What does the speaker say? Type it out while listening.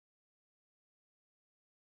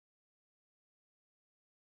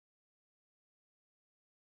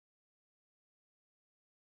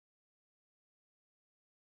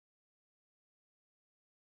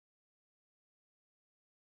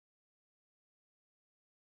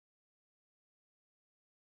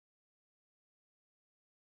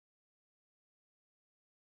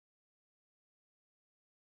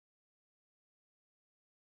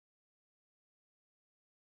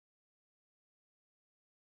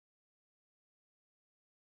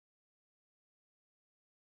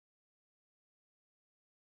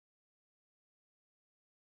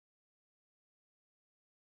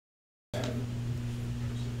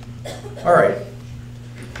All right.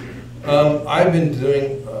 I've been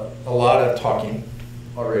doing a lot of talking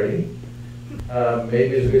already.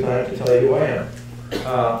 Maybe it's a good time to tell you who I am.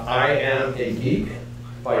 I am a geek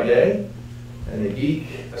by day and a geek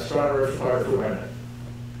astronomer photographer by night.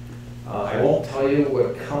 I won't tell you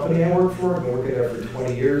what company I work for. I've been working there for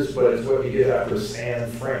 20 years, but it's what you get after San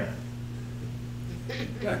Fran.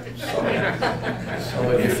 Some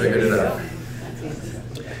of you figured it out.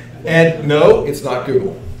 And no, it's not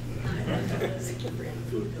Google.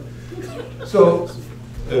 So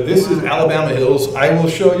this is Alabama Hills. I will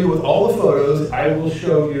show you with all the photos. I will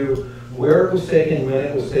show you where it was taken, when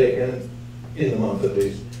it was taken, in the month at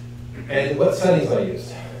least, and what settings I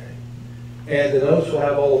used. And the notes will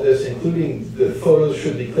have all of this, including the photos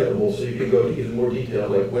should be clickable, so you can go to even more detail,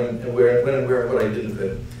 like when and where and what I did with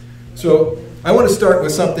it. So I want to start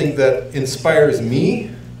with something that inspires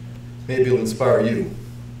me. Maybe it'll inspire you.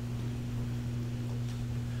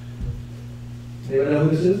 Does anyone know who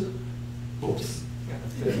this is? Oops.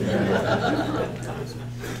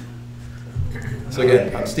 So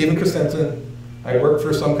again, I'm Stephen Christenson. I work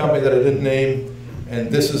for some company that I didn't name, and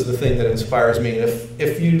this is the thing that inspires me. And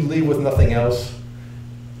if you leave with nothing else,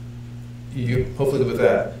 you hopefully live with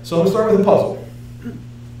that. So I'm going to start with a puzzle.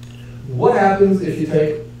 What happens if you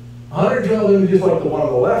take 112 images like the one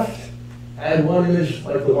on the left, add one image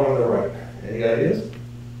like the one on the right? Any ideas?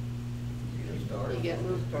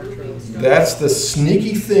 That's the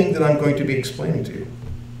sneaky thing that I'm going to be explaining to you.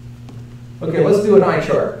 Okay, let's do an eye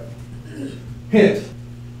chart. Hint,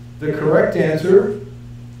 the correct answer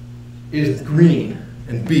is green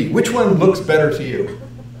and B. Which one looks better to you?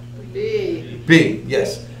 B. B,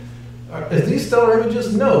 yes. Are these stellar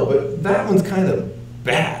images? No, but that one's kind of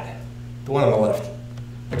bad. The one on the left.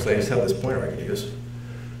 Actually, I just have this pointer I can use.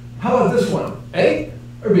 How about this one? A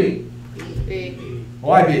or B? B.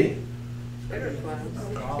 Why B?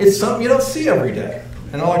 It's something you don't see every day.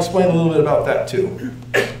 And I'll explain a little bit about that too.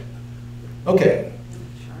 Okay.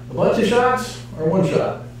 A bunch of shots or one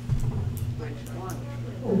shot?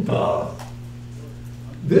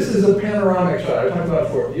 This is a panoramic shot. I talked about it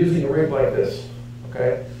before, using a rig like this.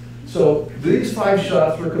 Okay? So these 5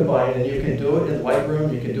 shots were combined, and you can do it in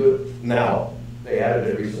Lightroom. You can do it now. They added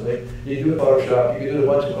it recently. You can do it in Photoshop. You can do it in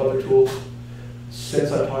a bunch of other tools.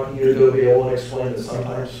 Since I'm talking to Adobe, I won't explain that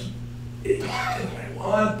sometimes it doesn't do what I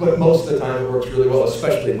want, but most of the time it works really well,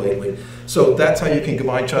 especially lately. So that's how you can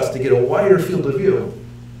combine shots to get a wider field of view.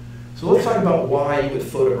 So let's talk about why you would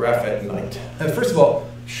photograph at night. And first of all,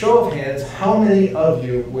 show of hands, how many of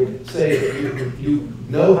you would say that you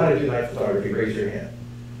know how to do night photography? Raise your hand.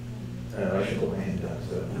 I should put my hand down.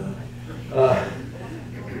 So,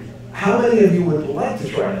 how many of you would like to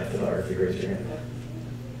try night photography? Raise your hand.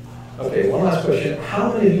 Okay, one last question.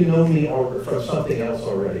 How many of you know me from something else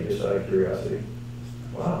already, just out of curiosity?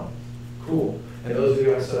 Wow, cool. And those of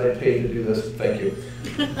you I said I paid to do this, thank you.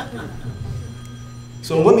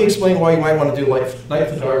 So let me explain why you might want to do night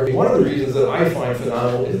photography. One of the reasons that I find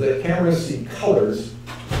phenomenal is that cameras see colors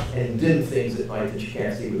and dim things at night that you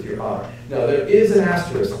can't see with your eye. Now there is an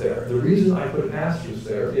asterisk there. The reason I put an asterisk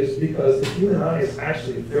there is because the human eye is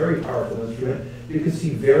actually a very powerful instrument. You can see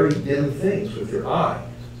very dim things with your eye.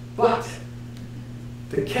 But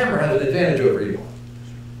the camera has an advantage over you.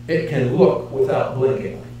 It can look without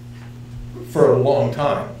blinking for a long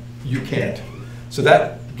time. You can't. So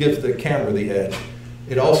that gives the camera the edge.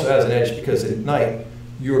 It also has an edge because at night,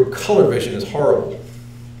 your color vision is horrible.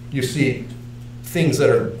 You see things that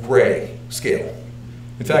are gray scale.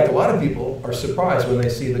 In fact, a lot of people are surprised when they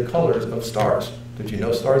see the colors of stars. Did you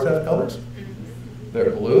know stars have colors? They're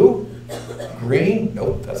blue, green,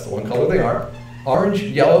 nope, that's the one color they are, orange,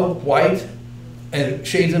 yellow, white, and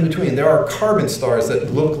shades in between. There are carbon stars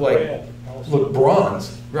that look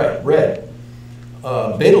bronze, right, red.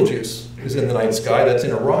 Betelgeuse is in the night sky, that's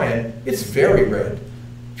in Orion. It's very red.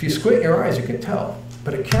 If you squint your eyes, you can tell,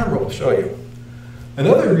 but a camera will show you.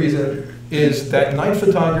 Another reason is that night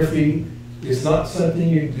photography is not something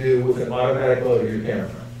you do with an automatic mode of your camera.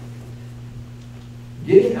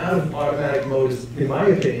 Getting out of automatic mode is, in my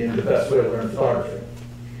opinion, the best way to learn photography.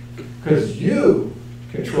 Because you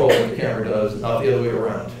control what the camera does, not the other way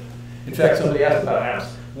around. In fact, somebody asked about apps.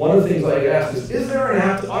 One of the things I get asked is there an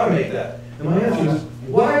app to automate that? And my answer is,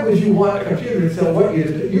 why would you want a computer to tell what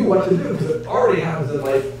you want to do? Because it already happens in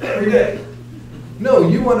life every day. No,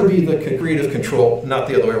 you want to be the creative control, not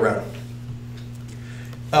the other way around.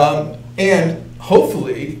 And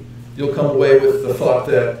hopefully, you'll come away with the thought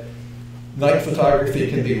that night photography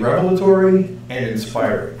can be revelatory and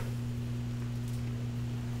inspiring.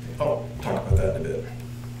 I'll talk about that in a bit.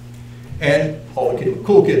 And all the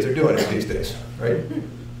cool kids are doing it these days, right?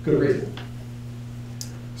 Good reason.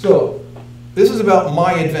 So this is about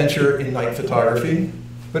my adventure in night photography,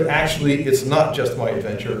 but actually it's not just my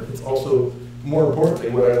adventure. It's also, more importantly,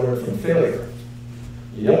 what I learned from failure.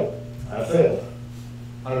 Yep, I failed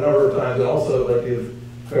on a number of times. And also, like, give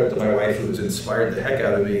credit to my wife, who has inspired the heck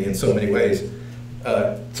out of me in so many ways,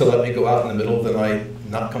 to let me go out in the middle of the night,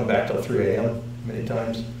 not come back till 3 a.m. many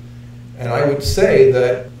times. And I would say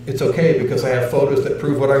that it's okay because I have photos that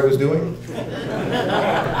prove what I was doing.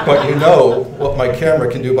 But you know what my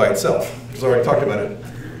camera can do by itself, because I already talked about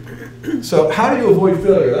it. So how do you avoid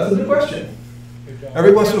failure? That's a good question.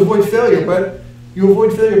 Everybody wants to avoid failure, but you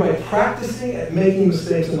avoid failure by practicing at making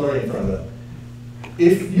mistakes and learning from them.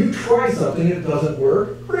 If you try something and it doesn't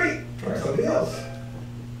work, great, try something else.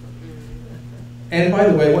 And by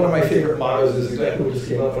the way, one of my favorite mottos is exactly what just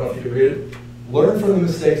came up. I don't know if you can read it. Learn from the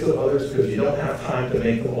mistakes of others because you don't have time to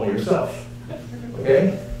make them all yourself.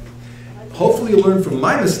 Okay? Hopefully you'll learn from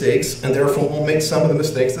my mistakes and therefore won't make some of the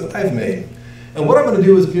mistakes that I've made. And what I'm going to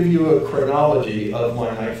do is give you a chronology of my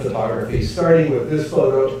night photography, starting with this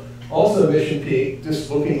photo, also Mission Peak, just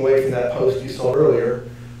looking away from that post you saw earlier,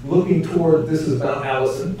 looking toward, this is Mount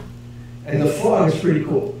Allison, and the fog is pretty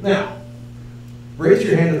cool. Now, raise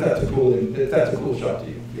your hand if that's a cool shot to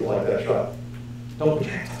you. If you like that shot. Don't put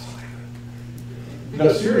your hands outside.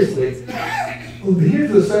 No, seriously,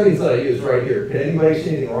 here's the settings that I use right here. Can anybody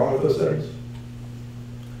see anything wrong with those settings?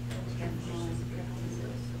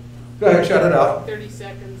 Go ahead, shout it out. 30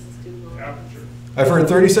 seconds is too long. I've heard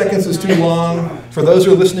 30 seconds is too long. For those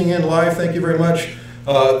who are listening in live, thank you very much.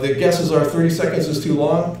 The guesses are 30 seconds is too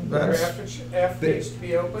long. The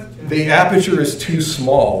aperture is too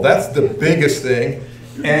small. That's the biggest thing.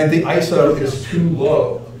 And the ISO is too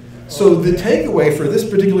low. So the takeaway for this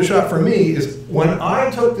particular shot for me is when I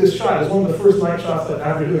took this shot, it's one of the first night shots that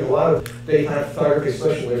after doing a lot of daytime photography,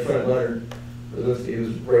 especially my friend Leonard Brzezinski,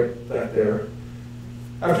 who's right back there.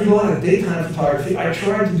 After doing a lot of daytime photography, I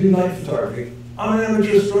tried to do night photography. I'm an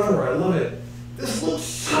amateur astronomer, I love it. This looks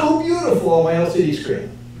so beautiful on my LCD screen.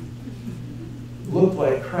 Looked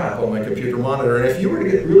like crap on my computer monitor, and if you were to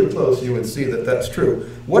get really close, you would see that that's true.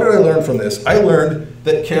 What did I learn from this? I learned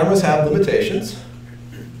that cameras have limitations.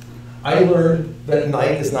 I learned that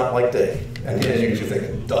night is not like day. And you're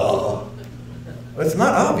thinking, duh. But it's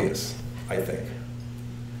not obvious, I think.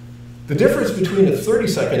 The difference between a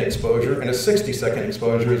 30-second exposure and a 60-second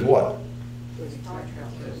exposure is what?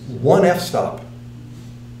 1 f-stop.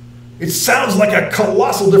 It sounds like a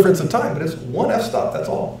colossal difference in time, but it's 1 f-stop, that's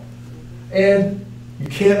all. And you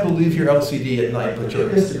can't believe your LCD at night, but your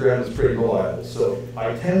histogram is pretty reliable. So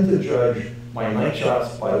I tend to judge my night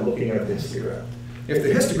shots by looking at the histogram. If the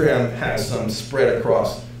histogram has some spread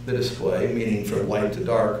across the display, meaning from light to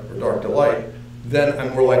dark or dark to light, then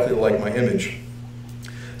I'm more likely to like my image.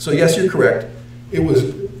 So yes, you're correct. It was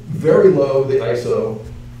very low, the ISO,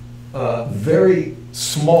 very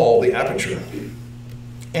small, the aperture.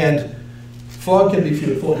 And fog can be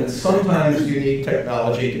beautiful, and sometimes you need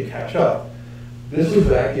technology to catch up. This was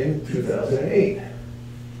back in 2008.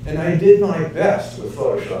 And I did my best with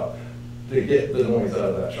Photoshop to get the noise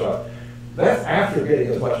out of that shot. That's after getting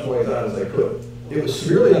as much noise out as I could. It was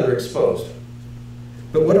severely underexposed.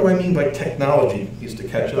 But what do I mean by technology used to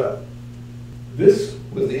catch up? This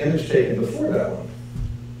was the image taken before that one,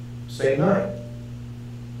 same night.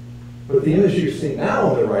 But the image you're seeing now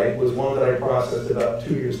on the right was one that I processed about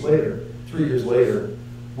 2 years later, 3 years later,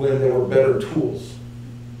 when there were better tools,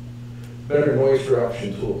 better noise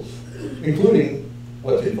reduction tools, including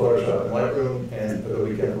what's in Photoshop and Lightroom and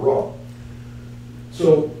Adobe Camera Raw.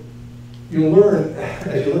 So you'll learn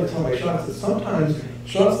as you look at some of my shots that sometimes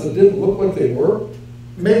shots that didn't look like they were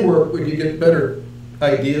may work when you get better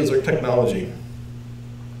ideas or technology.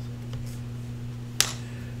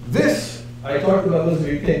 This, I talked about, those of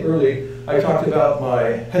you who came early, I talked about my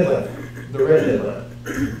headlamp, the red headlamp.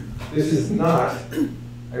 This is not,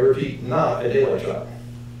 I repeat, not a daylight shot.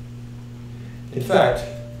 In fact,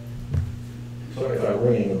 sorry if I'm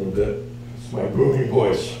ringing a little bit, it's my booming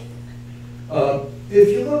voice. If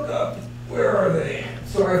you look up, where are they?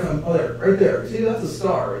 Sorry if I'm, oh there, right there. See, that's a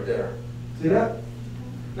star right there. See that?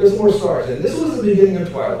 There's more stars. And this was the beginning of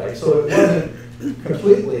twilight, so it wasn't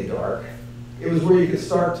completely dark. It was where you could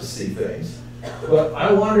start to see things. But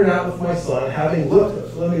I wandered out with my son, having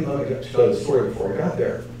looked, let me tell you the story before I got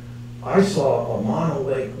there. I saw a Mono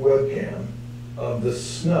Lake webcam of the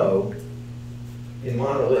snow in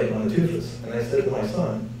Mono Lake on the Tufus. And I said to my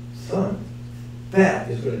son, that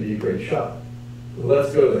is going to be a great shot.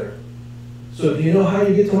 Let's go there. So do you know how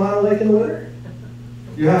you get to Mono Lake in the winter?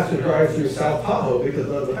 You have to drive through South Tahoe because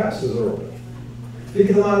none of the passes are open. If you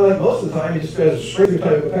get to Mono Lake most of the time, you just go straight through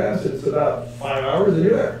Tioga Pass. It's about 5 hours and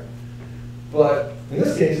you're there. But In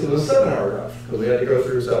this case, it was a 7-hour route, because we had to go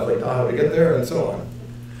through South Lake Tahoe to get there and so on.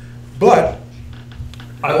 But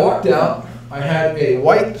I walked out, I had a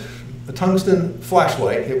tungsten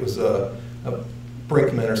flashlight, it was a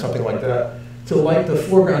Brinkman or something like that, to light the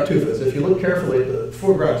foreground tufas. If you look carefully at the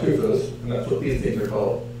foreground tufas, and that's what these things are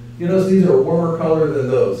called, you notice these are warmer color than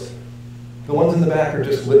those. The ones in the back are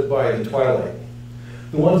just lit by the twilight.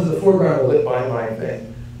 The ones in the foreground are lit by my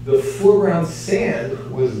thing. The foreground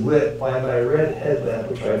sand was lit by my red headlamp,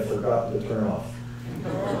 which I had forgotten to turn off.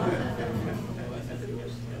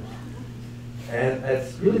 And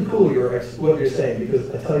it's really cool what you're saying, because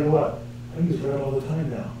I tell you what, I use red all the time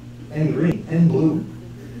now, and green, and blue.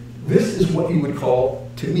 This is what you would call,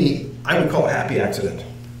 to me, I would call a happy accident.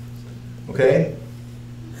 Okay?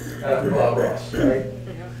 After Bob Ross, right?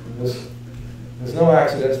 There's no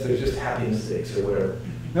accidents, there's just happy mistakes or whatever.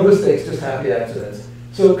 No mistakes, just happy accidents.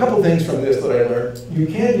 So a couple things from this that I learned. You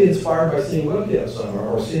can be inspired by seeing webcam somewhere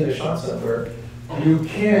or seeing a shot somewhere. You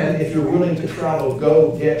can, if you're willing to travel,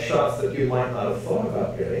 go get shots that you might not have thought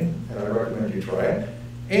about getting, and I recommend you try it.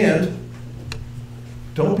 And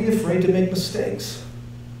don't be afraid to make mistakes.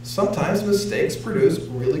 Sometimes mistakes produce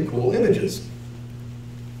really cool images.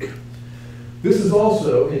 This is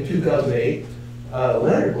also, in 2008,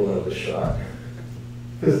 Leonard will know this shot,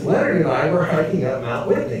 because Leonard and I were hiking up Mount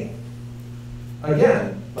Whitney.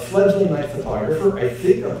 Again, a fledgling night photographer, I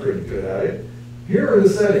think I'm pretty good at it. Here are the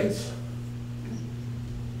settings.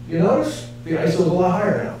 You notice the ISO is a lot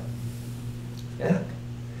higher now. Yeah.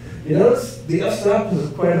 You notice the f-stop is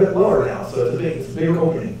quite a bit lower now, so it's a bigger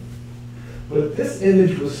opening. But this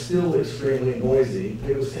image was still extremely noisy.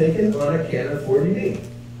 It was taken on a Canon 40D.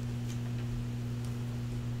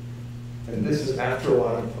 And this is after a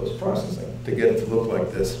lot of post-processing to get it to look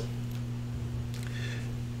like this.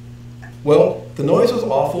 Well, the noise was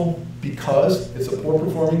awful because it's a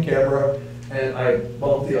poor-performing camera, and I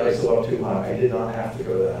bumped the ISO up too high. I did not have to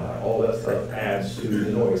go that high. All that stuff adds to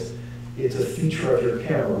the noise. It's a feature of your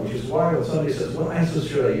camera, which is why when somebody says, what ISO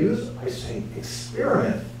should I use? I say,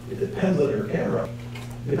 experiment. It depends on your camera.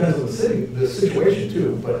 It depends on the situation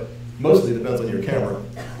too, but mostly depends on your camera.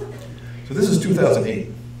 So this is 2008.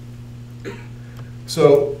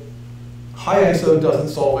 So high ISO doesn't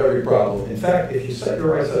solve every problem. In fact, if you set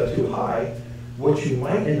your ISO too high, what you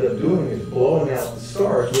might end up doing is blowing out the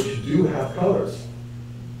stars, which do have colors.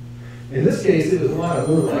 In this case, it was a lot of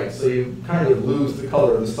moonlight, so you kind of lose the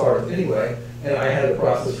color of the stars anyway, and I had to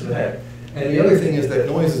process for that. And the other thing is that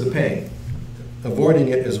noise is a pain. Avoiding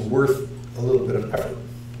it is worth a little bit of effort.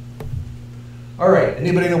 All right,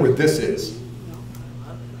 anybody know where this is?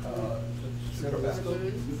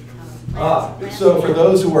 So for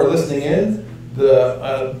those who are listening in,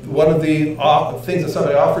 one of the things that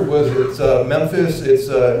somebody offered was it's Memphis, it's,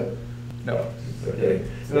 no, okay.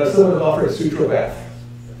 Someone offered Sutro Bath.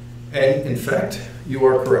 And in fact, you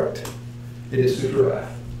are correct. It is Sutro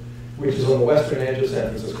Bath, which is on the western edge of San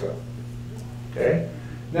Francisco. Okay?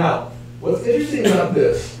 Now, what's interesting about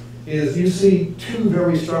this is you see two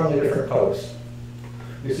very strongly different colors.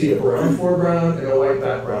 You see a brown foreground and a white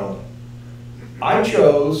background. I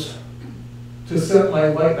chose to set my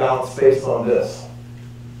light balance based on this,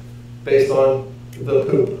 based on the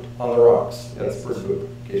poop on the rocks. That's bird poop,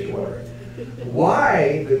 in case you're wondering.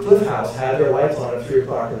 Why the Cliff House had their lights on at 3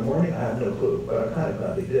 o'clock in the morning, I have no clue, but I'm kind of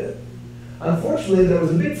glad they did. Unfortunately, there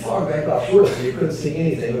was a big fog bank offshore, so you couldn't see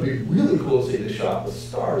anything. It would be really cool to see the shot with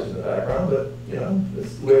stars in the background, but you know,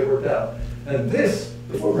 that's the way it worked out. And this,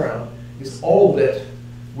 the foreground, is all lit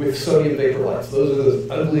with sodium vapor lights. Those are those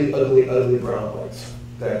ugly, ugly, ugly brown lights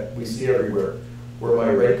that we see everywhere, where my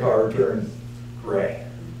red car turns gray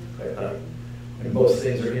at night. And most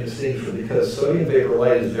things are indistinguishable because sodium vapor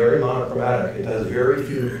light is very monochromatic. It has very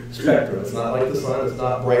few spectrum. It's not like the sun, it's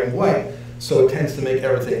not bright and white, so it tends to make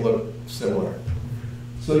everything look similar.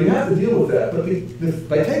 So you have to deal with that. But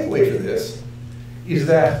my takeaway for this is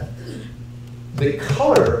that the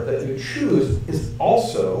color that you choose is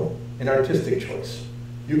also an artistic choice.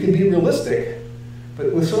 You can be realistic,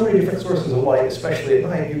 but with so many different sources of light, especially at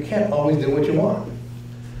night, you can't always do what you want.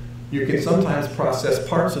 You can sometimes process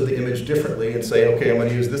parts of the image differently and say, okay, I'm going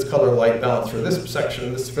to use this color light balance for this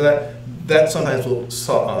section, this for that. That sometimes will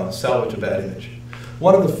salvage a bad image.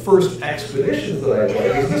 One of the first expeditions that I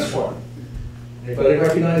went is this one. Anybody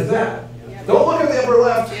recognize that? Yeah. Don't look at the upper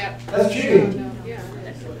left. Yeah. That's cheating. Yeah.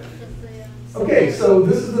 Okay, so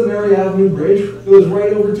this is the Mary Avenue Bridge. It goes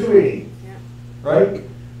right over 280. Yeah. Right?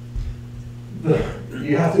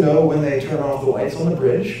 You have to know when they turn off the lights on the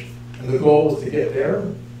bridge, and the goal was to get there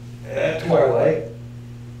at twilight,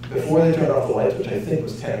 before they turned off the lights, which I think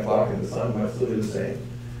was 10 o'clock, and the sun might still be the same.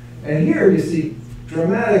 And here you see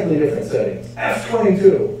dramatically different settings.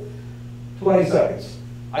 F22, 20 seconds.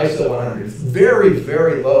 ISO 100. Very,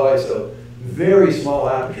 very low ISO. Very small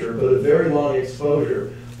aperture, but a very long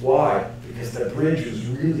exposure. Why? Because the bridge was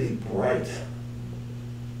really bright.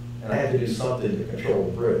 And I had to do something to control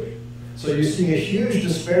the bridge. So you see a huge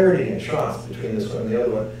disparity in shots between this one and the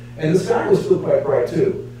other one. And the sky was still quite bright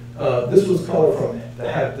too. This was color from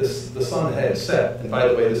the sun had set. And by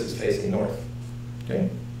the way, this is facing north. Okay.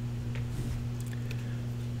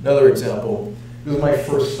 Another example. This is my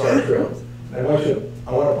first star trail. And I want to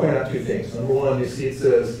point out two things. Number one, you see it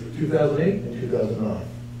says 2008 and 2009.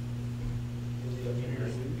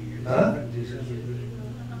 Huh?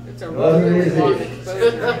 It's a Well, really it's long easy.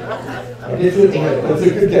 exposure. I'll get to it in a minute. That's a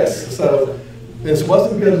good guess. So this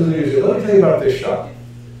wasn't because of the news. Let me tell you about this shot.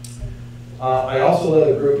 I also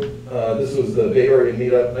led a group. This was the Bay Area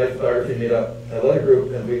meetup, night photography meetup. I led a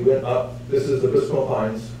group, and we went up. This is the Briscoe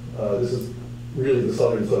Pines. This is really the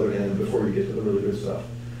southern end before you get to the really good stuff.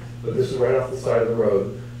 But this is right off the side of the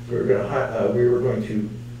road. We were going to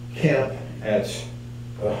camp at,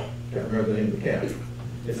 can't remember the name of the camp.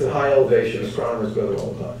 It's at high elevation. Astronomers go there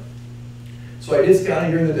all the time. So I did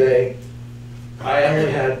scouting during the day. I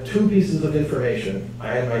only had two pieces of information.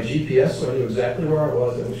 I had my GPS, so I knew exactly where I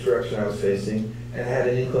was and which direction I was facing, and I had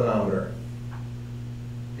an inclinometer.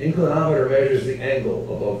 Inclinometer measures the angle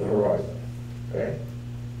above the horizon. Okay?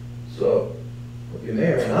 So what you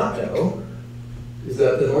may or may not know is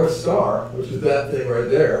that the North Star, which is that thing right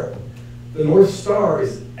there, the North Star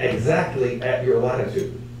is exactly at your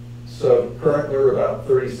latitude. So currently we're about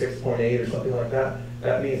 36.8 or something like that.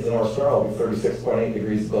 That means the North Star will be 36.8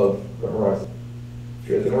 degrees above the horizon. If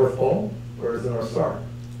you're at the North Pole, where is the North Star?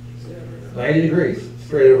 90 degrees,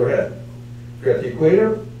 straight overhead. If you're at the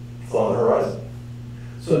equator, it's on the horizon.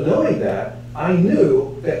 So knowing that, I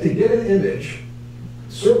knew that to get an image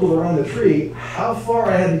circled around the tree, how far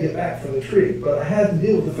I had to get back from the tree. But I had to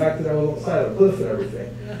deal with the fact that I was on the side of a cliff and everything.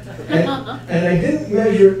 And I didn't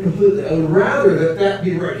measure it completely. I would rather that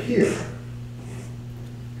be right here.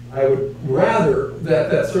 I would rather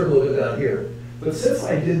that circle had been down here. But since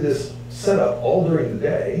I did this setup all during the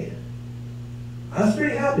day, I was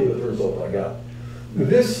pretty happy with the result I got.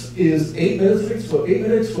 This is 8-minute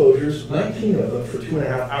exposures, 19 of them for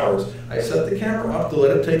 2.5 hours. I set the camera up to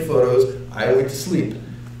let it take photos. I went to sleep.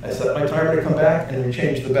 I set my timer to come back and we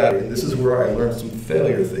changed the battery. And this is where I learned some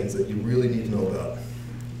failure things that you really need to know about.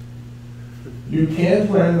 You can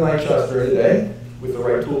plan the night shots during the day with the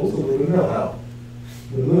right tools and with the know-how.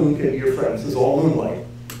 The moon can be your friend. This is all moonlight.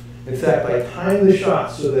 In fact, I timed the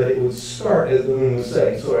shot so that it would start as the moon was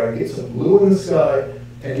setting, so I get some blue in the sky,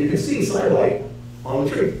 and you can see starlight on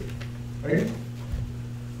the tree. Right?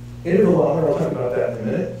 Intervalometer, I'll talk about that in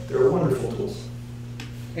a minute. They're wonderful tools.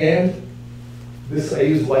 And this, I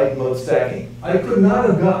use light mode stacking. I could not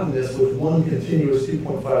have gotten this with one continuous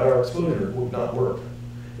 2.5-hour exposure. It would not work.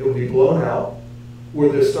 It would be blown out,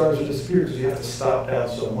 where the stars would disappear because you have to stop down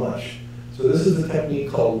so much. So this is a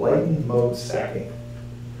technique called lighten mode stacking.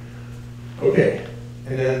 Okay,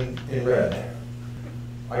 and then in red.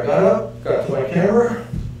 I got up, got to my camera,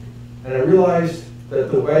 and I realized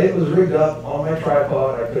that the way it was rigged up on my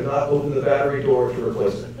tripod, I could not open the battery door to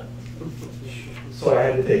replace it. So I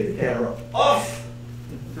had to take the camera off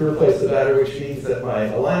to replace the battery, which means that my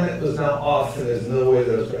alignment was now off and there's no way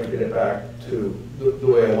that I was going to get it back to the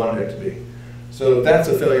way I wanted it to be. So that's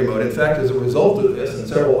a failure mode. In fact, as a result of this and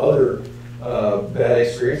several other bad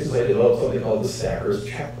experiences, I developed something called the Stacker's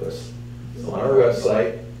Checklist. So on our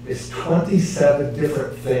website, it's 27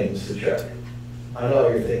 different things to check. I know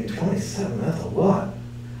you're thinking, 27, that's a lot.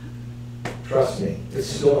 Trust me, it's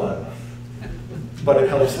still not enough. But it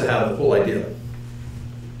helps to have the full idea.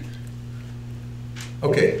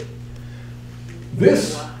 Okay.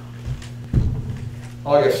 This,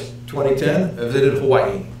 August 2010, I visited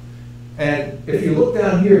Hawaii. And if you look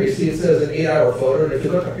down here, you see it says an 8-hour photo, and if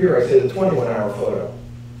you look up here, I say the 21-hour photo.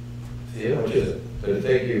 See it? Which is it? Did it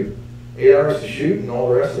take you 8 hours to shoot and all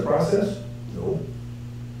the rest of the process? No.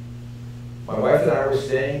 My wife and I were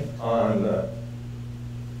staying on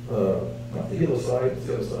not the hillside, it's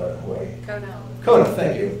the other side of Hawaii. Kona. Kona,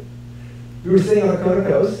 thank you. We were staying on the Kona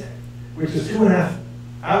coast, which is a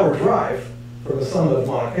 2.5-hour drive from the summit of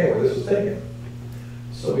Mauna Kea where this was taken.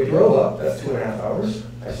 So we drove up, that's 2.5 hours.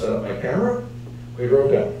 I set up my camera, we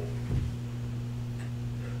drove down.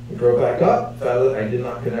 We drove back up, found that I did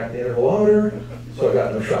not connect the intervalometer, so I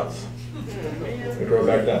got no shots. We drove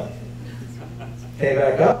back down. Came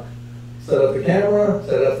back up, set up the camera,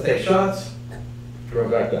 set it up to take shots,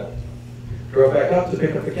 drove back down. Drove back up to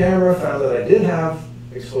pick up the camera, found that I did have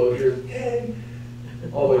exposure, yay,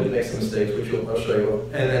 although I did make some mistakes, which I'll show you,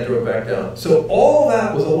 and then drove back down. So all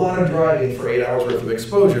that was a lot of driving for 8 hours worth of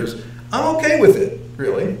exposures. I'm okay with it,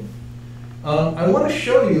 really. I want to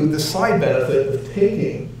show you the side benefit of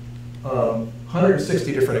taking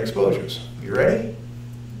 160 different exposures. You ready?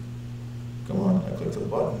 Come on, I clicked the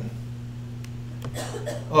button.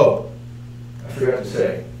 Oh, I forgot to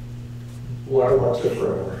say, watermarks are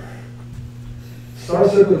forever. Star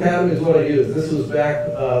Circle Academy is what I used. This was back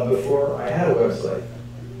before I had a website.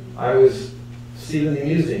 I was Stephen the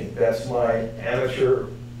Amusing. That's my amateur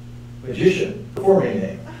magician performing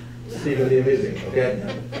name. Stephen the Amusing, okay?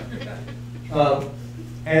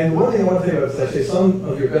 And one thing I want to say about this, I say some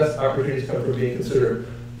of your best opportunities come from being considered.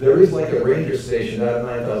 There is like a ranger station out at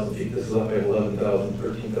 9,000 feet. This is up at 11,000,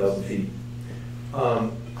 13,000 feet.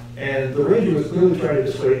 And the ranger was clearly trying to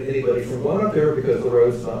dissuade anybody from going up there because the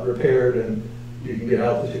road's not repaired and you can get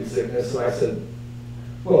altitude sickness. And I said,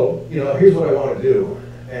 well, you know, here's what I want to do.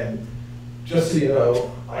 And just so you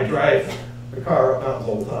know, I drive the car up mountains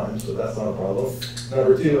all the time, so that's not a problem.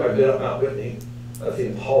 Number two, I've been up Mount Whitney. That's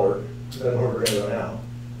even taller than where we're going to go now.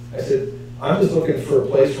 I said, I'm just looking for a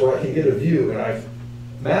place where I can get a view. And I've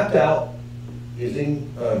mapped out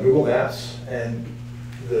using Google Maps and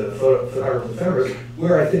the photographer's ephemeris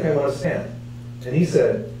where I think I want to stand. And he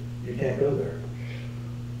said, you can't go there.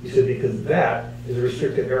 He said, because that is a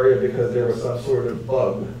restricted area because there was some sort of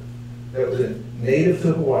bug that was native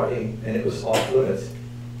to Hawaii and it was off limits.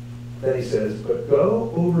 Then he says, but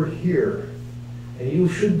go over here and you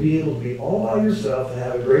should be able to be all by yourself and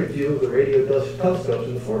have a great view of the radio telescopes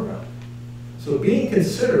in the foreground. So being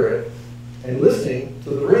considerate and listening to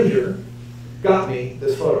the ranger got me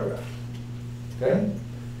this photograph, okay?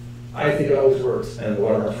 I think it always works, and the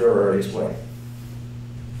watermarks are already explained.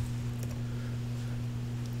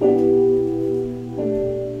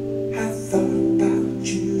 I thought about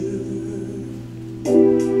you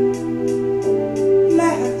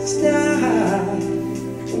last night.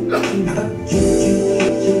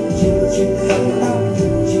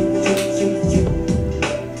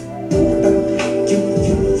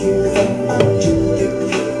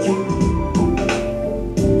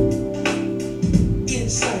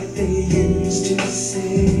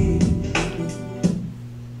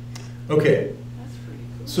 Okay,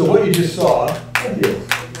 so what you just saw, thank you.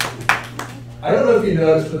 I don't know if you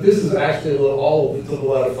noticed, but this is actually a little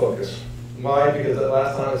out of focus. Why? Because that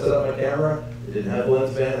last time I set up my camera, it didn't have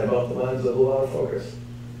lens band, I bumped the lens a little out of focus.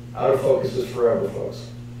 Out of focus is forever, folks.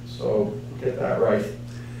 So get that right.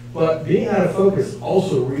 But being out of focus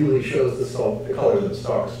also really shows the colors of the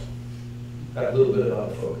stars. That little bit of out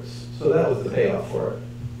of focus. So that was the payoff for it.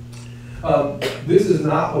 This is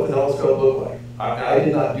not what the telescope looked like. I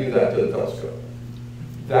did not do that to the telescope.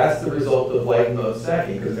 That's the result of light mode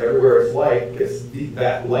stacking, because everywhere it's light,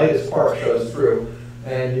 that lightest part shows through,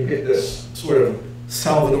 and you get this sort of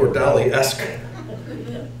Salvador Dali-esque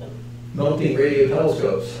melting radio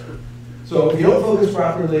telescopes. So if you don't focus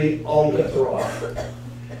properly, all bets are off.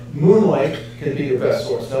 Moonlight can be your best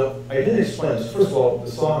source. Now, I didn't explain this. First of all, the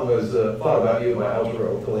song was Thought About You by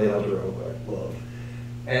Calais Algero, I love.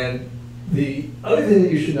 And the other thing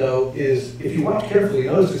that you should know is, if you watch carefully,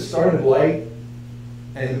 you notice it started light,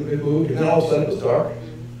 and it moved, and then all of a sudden it was dark.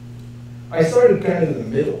 I started kind of in the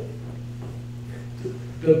middle.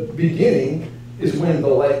 The beginning is when the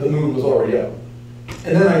moon was already up.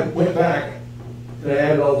 And then I went back, and I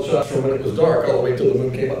added all the shots from when it was dark all the way till the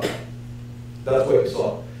moon came up. That's what you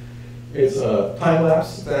saw. It's a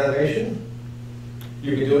time-lapse animation.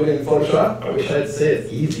 You can do it in Photoshop. I wish I'd say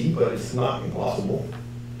it's easy, but it's not impossible.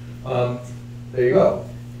 There you go.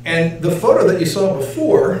 And the photo that you saw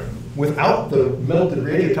before, without the melted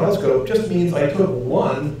radio telescope, just means I took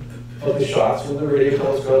one of the shots when the radio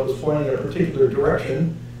telescope was pointing in a particular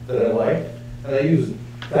direction that I liked, and I used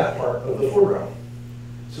that part of the foreground.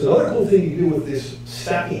 So the other cool thing you do with this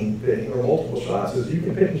stacking thing, or multiple shots, is you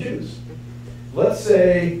can pick and choose. Let's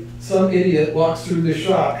say some idiot walks through this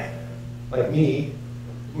shot, like me,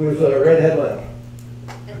 with a red headlamp,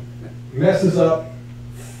 messes up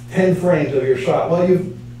 10 frames of your shot. Well,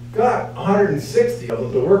 you've got 160 of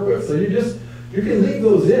them to work with, so you can leave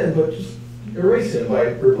those in, but just erase them by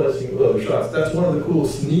replacing those shots. That's one of the cool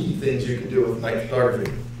sneaky things you can do with night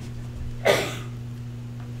photography.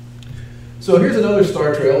 So here's another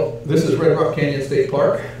star trail. This is Red Rock Canyon State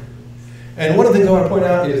Park. And one of the things I want to point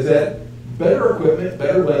out is that better equipment,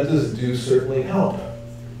 better lenses do certainly help.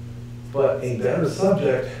 But a better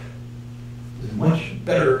subject is much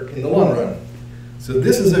better in the long run. So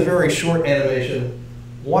this is a very short animation.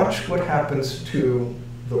 Watch what happens to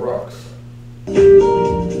the rocks.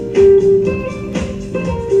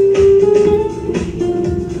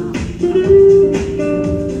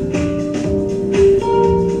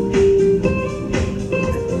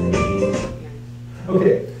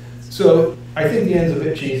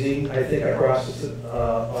 process it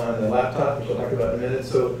on the laptop, which I'll talk about in a minute.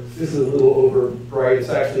 So this is a little over bright. It's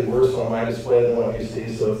actually worse on my display than what you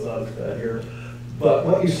see, so it's not as bad here. But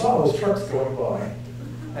what you saw was trucks going by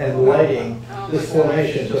and lighting this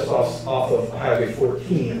formation just off of Highway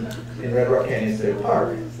 14 in Red Rock Canyon State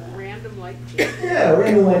Park. Random light painting. Yeah,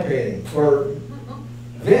 random light painting, or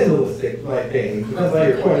vandalistic light painting, depends on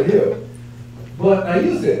your point of view. But I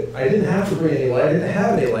used it. I didn't have to bring any light. I didn't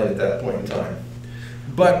have any light at that point in time.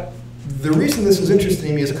 But the reason this is interesting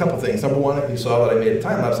to me is a couple things. Number one, you saw that I made a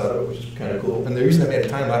time lapse out of it, which is kind of cool. And the reason I made a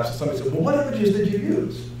time lapse is somebody said, well, what images did you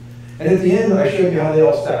use? And at the end, I showed you how they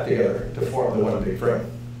all stack together to form the one big frame.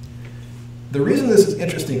 The reason this is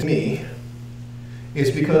interesting to me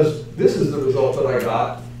is because this is the result that I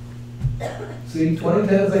got. See,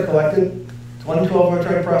 2010 I collected, 2012 I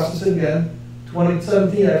tried to process it again,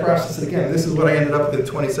 2017 I processed it again. This is what I ended up with in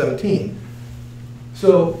 2017.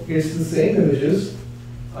 So it's the same images.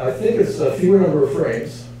 I think it's a fewer number of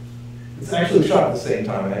frames. It's actually shot at the same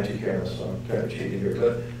time. I had two cameras, so I'm kind of cheating here.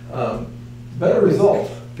 But better result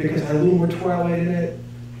because it had a little more twilight in it,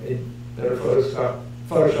 better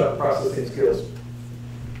Photoshop processing skills.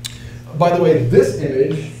 By the way, this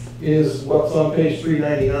image is what's on page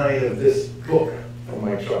 399 of this book from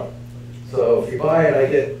Mike Shaw. So if you buy it, I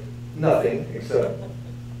get nothing except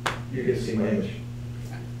you get to see my image.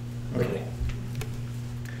 Okay.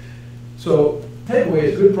 So takeaway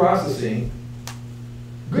is good processing,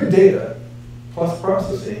 good data plus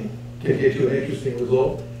processing can get you an interesting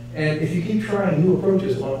result. And if you keep trying new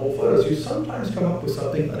approaches on old photos, you sometimes come up with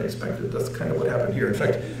something unexpected. That's kind of what happened here. In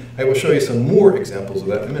fact, I will show you some more examples of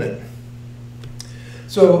that in a minute.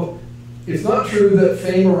 So it's not true that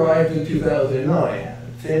fame arrived in 2009.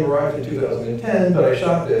 Fame arrived in 2010, but I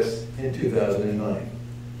shot this in 2009.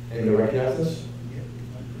 Anybody recognize this?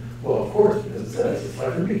 Well, of course, because it says it's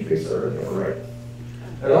like a big picture on the upper right.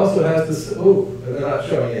 It also has this, oh, they're not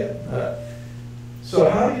showing yet. So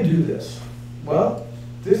how do you do this? Well,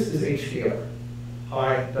 this is HDR,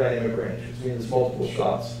 high dynamic range, which means it's multiple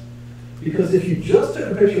shots. Because if you just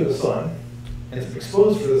took a picture of the sun, and it's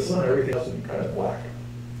exposed for the sun, everything else would be kind of black.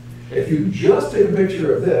 If you just take a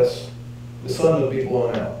picture of this, the sun will be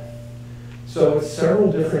blown out. So it's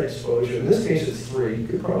several different exposures. In this case, it's 3. You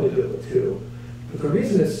could probably do it with 2. But the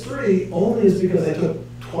reason it's 3 only is because I took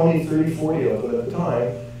 20, 30, 40 of them at the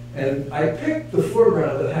time, and I picked the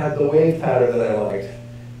foreground that had the wave pattern that I liked.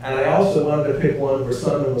 And I also wanted to pick one where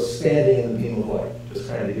someone was standing in the beam of light, just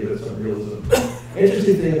kind of give it some realism.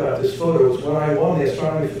 Interesting thing about this photo is when I won the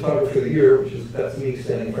Astronomy Photographer of the Year, which is, that's me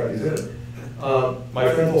standing in front of these images,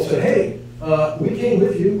 my friends all said, hey, we came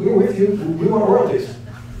with you, we were with you, we want royalties.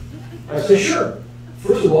 I said, sure.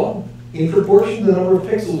 First of all, in proportion to the number of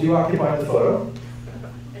pixels you occupy in the photo,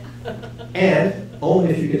 and only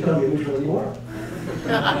if you can tell me which one you are.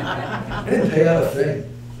 I didn't pay out a thing.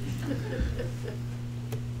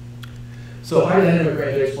 So high dynamic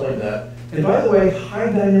range, I explained that. And by the way, high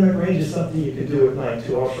dynamic range is something you can do at night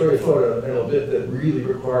too. I'll show you a photo in a little bit that really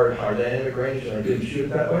required high dynamic range, and I didn't shoot it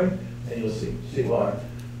that way, and you'll see why.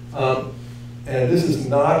 And this is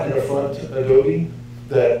not an affront to Adobe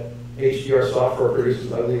that HDR software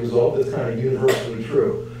produces an ugly result. That's kind of universally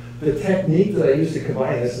true. The technique that I use to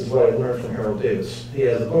combine this is what I learned from Harold Davis. He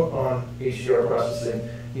has a book on HDR processing.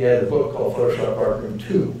 He had a book called Photoshop Darkroom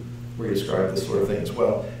 2, where he described this sort of thing as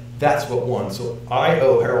well. That's what won. So I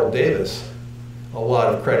owe Harold Davis a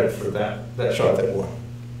lot of credit for that shot that won.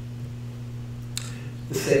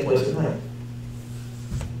 The same place at night.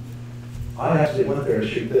 I actually went there to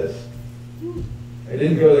shoot this. I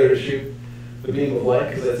didn't go there to shoot the beam of light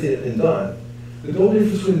because that's it and done. The only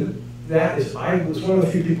difference between that is I was one of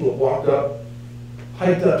the few people that walked up,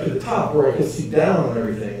 hiked up to the top where I could see down on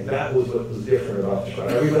everything, and that was what was different about the shot.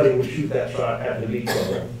 Everybody would shoot that shot at the beach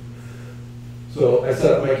level. So I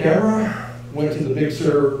set up my camera, went to the Big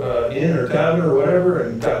Sur Inn or Tavern or whatever,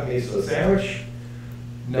 and got me a sandwich,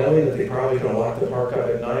 knowing that they probably going to lock the park up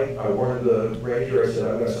at night. I warned the ranger, I said,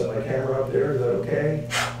 I'm going to set my camera up there, is that okay?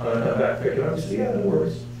 I'm going to come back, pick it up. He said, yeah, no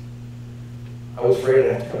worries. I was afraid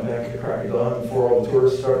I'd have to come back at the crack of dawn before all the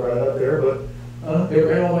tourists start running up there, but it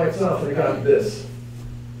ran all by itself, and it got me this.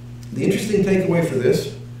 The interesting takeaway for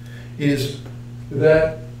this is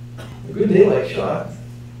that a good daylight shot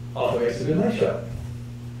often makes a good night shot.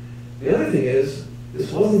 The other thing is,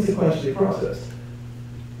 this wasn't sequentially processed.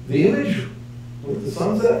 The image with the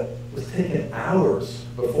sunset was taken hours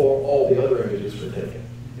before all the other images were taken.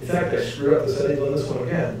 In fact, I screwed up the settings on this one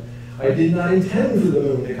again. I did not intend for the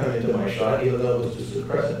moon to come into my shot, even though it was just a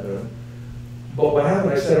crescent moon. But what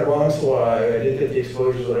happened, I set it wrong, so I didn't get the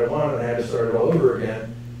exposures that I wanted, and I had to start it all over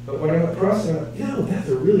again. But when I went across, I went, that's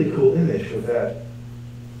a really cool image with that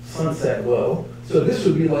sunset glow. So this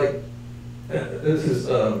would be like, this is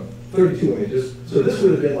 32 images. So this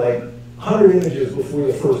would have been like 100 images before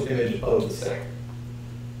the first image of the stack.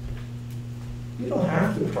 You don't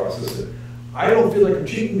have to process it. I don't feel like I'm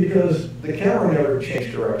cheating because the camera never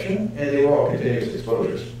changed direction and they were all continuous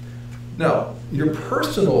exposures. Now, your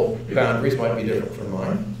personal boundaries might be different from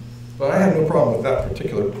mine, but I have no problem with that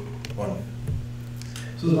particular one.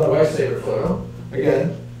 So this is my wife's favorite photo.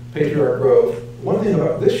 Again, Patriarch Grove. One thing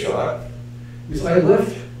about this shot is I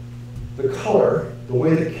left the color the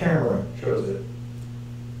way the camera shows it.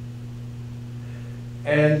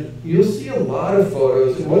 And you'll see a lot of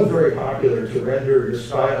photos. It was very popular to render your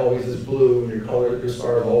sky always as blue and your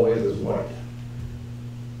stars always as white.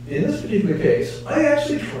 In this particular case, I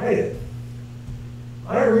actually tried it.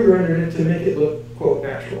 I re-rendered it to make it look, quote,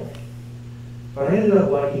 natural. But I ended up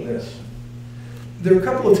liking this. There are a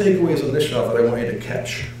couple of takeaways on this shot that I want you to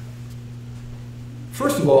catch.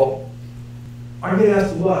 First of all, I get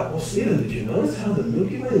asked a lot, well, Stephen, did you notice how the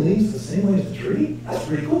Milky Way leans the same way as the tree? That's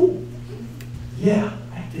pretty cool. Yeah,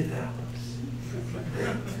 I did that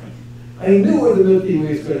once. I knew where the Milky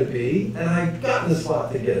Way was going to be, and I got in the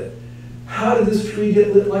spot to get it. How did this tree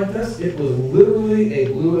get lit like this? It was literally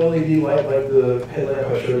a blue LED light like the headlamp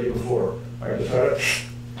I showed you before. I just had it.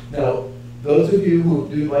 Now, those of you who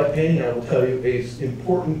do light painting, I will tell you an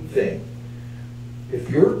important thing. If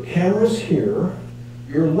your camera's here,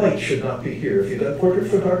 your light should not be here. If you've done portrait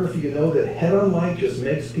photography, you know that head-on light just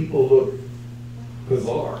makes people look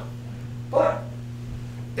bizarre. But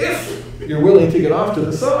if you're willing to get off to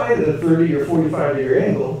the side at a 30 or 45-degree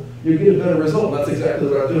angle, you get a better result, and that's exactly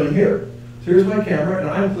what I'm doing here. So here's my camera, and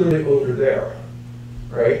I'm clearly over there,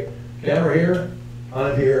 right? Camera here,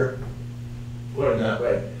 I'm here, going that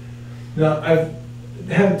way. Now, I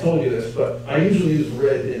haven't told you this, but I usually use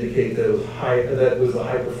red to indicate that it was a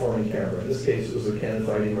high-performing camera. In this case, it was a Canon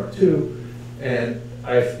 5D Mark II, and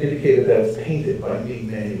I've indicated that it's painted by me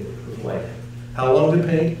manually with light. How long to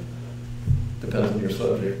paint? Depends on your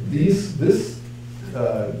subject. This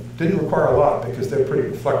didn't require a lot because they're pretty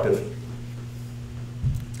reflective.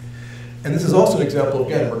 And this is also an example,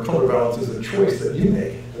 again, where color balance is a choice that you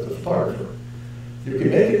make as a photographer. You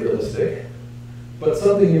can make it realistic, but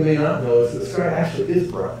something you may not know is that the sky actually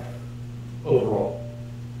is brown overall.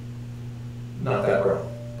 Not that brown,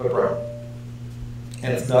 but brown.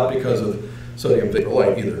 And it's not because of sodium vapor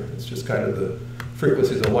light either. It's just kind of the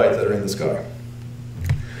frequencies of light that are in the sky.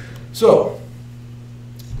 So,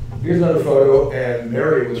 here's another photo, and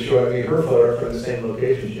Mary was showing me her photo from the same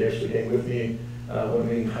location. She actually came with me when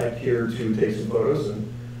we hiked here to take some photos,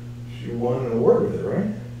 and she won an award with it,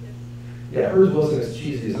 right? Yeah, hers wasn't as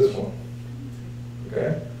cheesy as this one.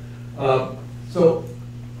 Okay? So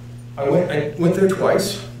I went there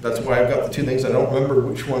twice. That's why I've got the two things. I don't remember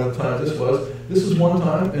which one of the times this was. This is one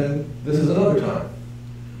time, and this is another time.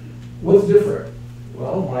 What's different?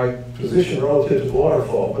 Well, my position relative to the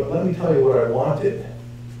waterfall, but let me tell you what I wanted.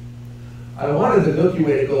 I wanted the Milky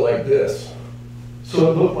Way to go like this,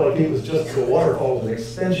 so it looked like it was just the waterfall was an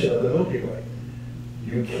extension of the Milky Way.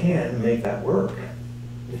 You can make that work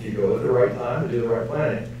if you go at the right time and do the right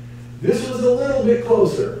planning. This was a little bit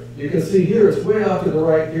closer. You can see here it's way out to the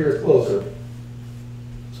right, here it's closer.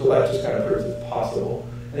 So that just kind of proves it's possible.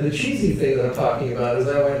 And the cheesy thing that I'm talking about is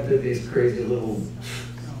I went and did these crazy little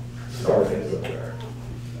star things up there.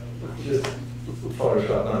 Just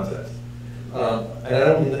Photoshop nonsense. And I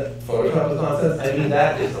don't mean that Photoshop is nonsense, I mean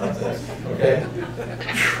that is nonsense, okay?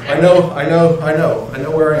 I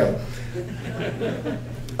know where I am.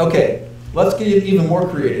 Okay, let's get even more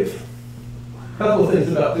creative. A couple of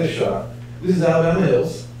things about this shot. This is Alabama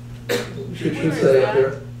Hills. Should say up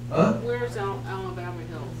there. Huh? Where's Alabama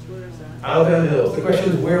Hills? Where is that? Alabama Hills. The question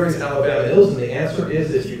is, where is Alabama Hills? And the answer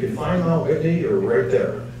is, if you can find Mount Whitney, you're right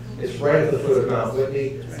there. It's right at the foot of Mount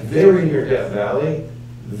Whitney, very near Death Valley,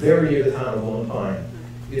 very near the town of Lone Pine.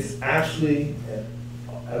 It's actually,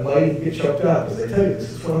 I might even get choked up because I tell you, this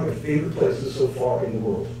is one of my favorite places so far in the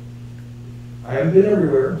world. I haven't been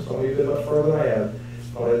everywhere, some of you have been much further than I have,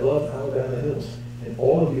 but I love Alabama Hills. And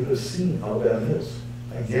all of you have seen Alabama Hills.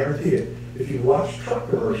 I guarantee it. If you watch truck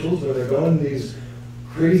commercials when they're going these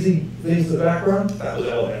crazy things in the background, that was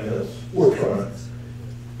Alabama Hills, or Toronto.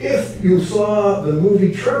 If you saw the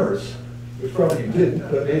movie Tremors, which probably you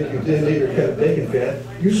didn't, but maybe you did, maybe you're a Kevin Bacon fan,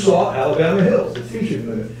 you saw Alabama Hills. It's featured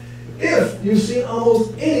in it. If you've seen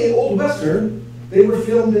almost any old Western, they were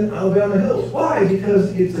filmed in Alabama Hills. Why?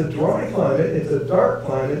 Because it's a dry climate, it's a dark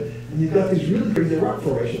climate, and you've got these really crazy rock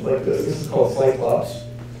formations like this. This is called Cyclops.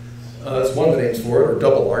 That's one of the names for it, or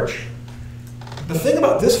double arch. The thing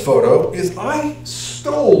about this photo is I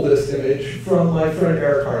stole this image from my friend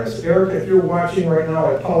Eric Harness. Eric, if you're watching right now,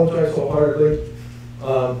 I apologize wholeheartedly.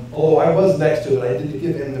 Although I was next to it, I didn't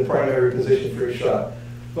give him the primary position for his shot.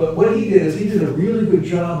 But what he did is he did a really good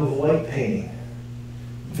job of light painting.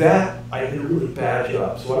 That, I did a really bad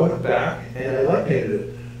job. So I went back and I light painted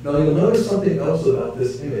it. Now you'll notice something else about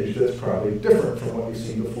this image that's probably different from what you've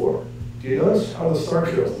seen before. Do you notice how the star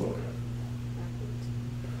trails look?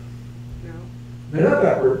 No. They're not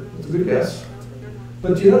backward, that's a good guess.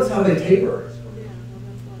 But do you notice how they taper?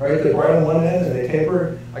 Right, they're right on one end and they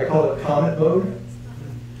taper. I call it comet mode.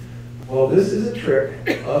 Well, this is a trick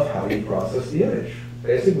of how you process the image.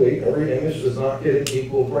 Basically, every image does not get an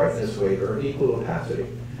equal brightness weight or an equal opacity.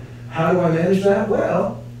 How do I manage that?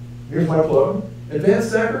 Well, here's my plug. Advanced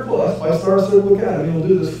Stacker Plus by Star Circle Academy will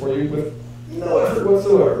do this for you with no effort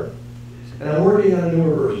whatsoever. And I'm working on a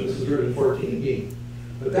newer version. This is version 14e.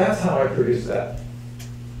 But that's how I produce that.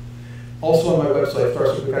 Also on my website,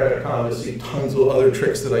 starcircleacademy.com, you'll see tons of other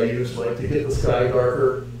tricks that I use, like to get the sky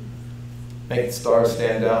darker, make the stars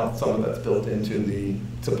stand out. Some of that's built into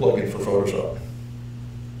it's a plugin for Photoshop.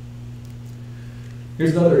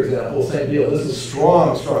 Here's another example, same deal. This is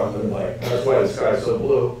strong moonlight. That's why the sky's so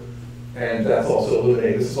blue. And that's also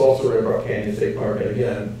illuminating. This is also Red Rock Canyon State Park. And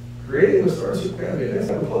again, creating with Star Circle Academy, that's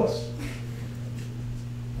a plus.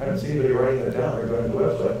 I don't see anybody writing that down or going to the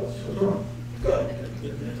website. What's wrong? Good.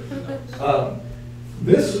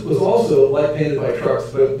 This was also light painted by trucks,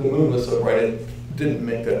 but the moon was so bright it didn't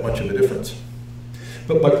make that much of a difference.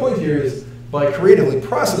 But my point here is, by creatively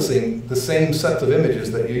processing the same set of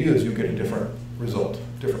images that you use, you get a different result,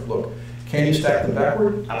 different look. Can you stack them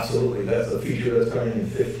backward? Absolutely. That's a feature that's coming in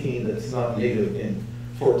 15 that's not native in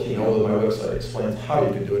 14, although my website explains how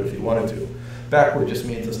you can do it if you wanted to. Backward just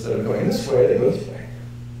means instead of going this way, they go this way.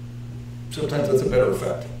 Sometimes that's a better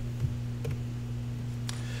effect.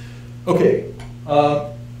 Okay,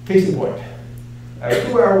 case in point. I have a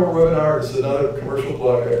 2-hour webinar. This is another commercial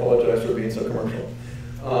plug. I apologize for being so commercial.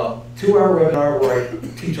 2-hour webinar where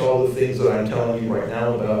I teach all the things that I'm telling you right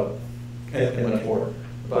now about, and much more,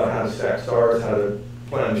 about how to stack stars, how to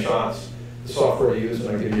plan shots, the software to use,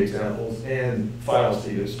 and I give you examples, and files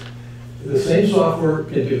to use. The same software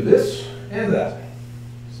can do this and that.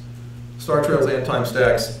 Star trails and time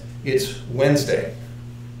stacks. It's Wednesday.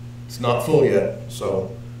 It's not full yet,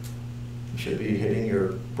 so you should be hitting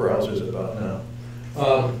your browsers about now.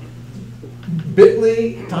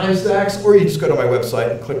 Bit.ly, time stacks, or you just go to my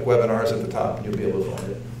website and click webinars at the top and you'll be able to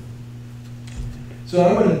find it. So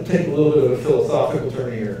I'm going to take a little bit of a philosophical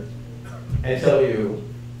turn here and tell you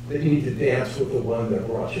that you need to dance with the one that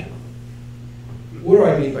brought you. What do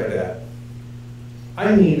I mean by that?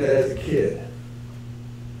 I mean that as a kid,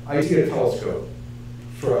 I used to get a telescope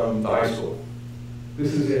from the high school.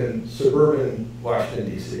 This is in suburban Washington,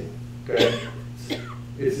 D.C. Okay?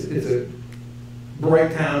 It's a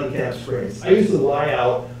bright town in Camp Springs. I used to lie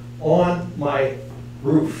out on my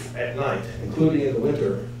roof at night, including in the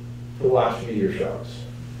winter, to watch meteor showers.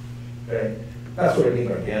 Okay? That's what I mean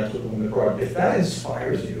by dance with the one that brought you. If that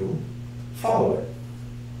inspires you, follow it.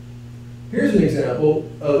 Here's an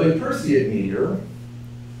example of a Perseid meteor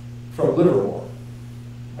from Livermore.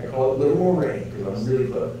 I call it Livermore Rain because I'm really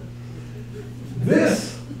clever.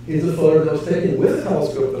 This is a photo that was taken with a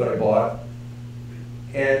telescope that I bought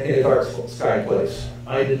and in a dark sky place.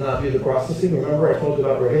 I did not do the processing. Remember I told you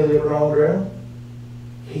about regale?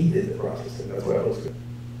 He did the processing. That's why it looks good.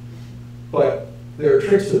 But there are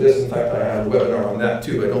tricks to this. In fact, I have a webinar on that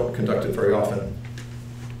too. I don't conduct it very often.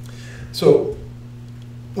 So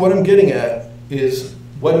what I'm getting at is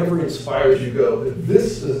whatever inspires you go.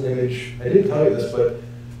 This is an image, I didn't tell you this, but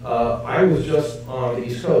I was just on the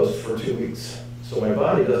East Coast for 2 weeks. So my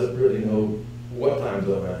body doesn't really know what time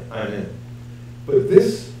zone I'm in. But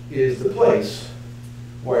this is the place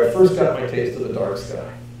where I first got my taste of the dark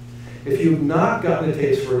sky. If you've not gotten a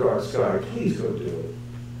taste for a dark sky, please go do it.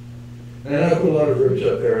 And I know I put a lot of verbiage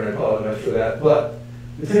up there, and I apologize for that, but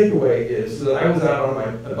the takeaway is that I was out on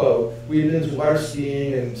my boat. We had been water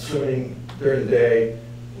skiing and swimming during the day.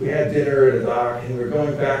 We had dinner at a dock, and we were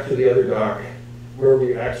going back to the other dock where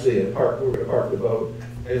we actually had parked, we were going to park the boat.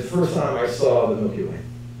 And it's the first time I saw the Milky Way.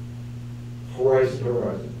 Horizon to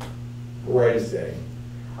horizon. Bright as day.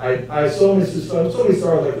 I saw so many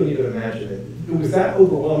stars I couldn't even imagine it. It was that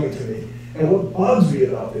overwhelming to me. And what bugs me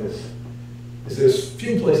about this is there's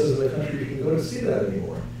few places in the country you can go to see that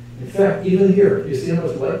anymore. In fact, even here, you see how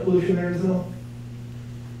much light pollution there is now?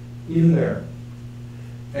 Even there.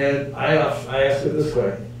 And I ask it this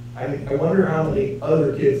way. I wonder how many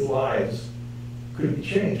other kids' lives could be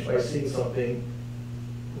changed by seeing something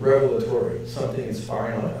revelatory, something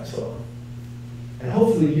inspiring like I saw. And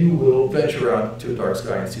hopefully you will venture out to a dark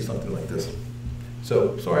sky and see something like this.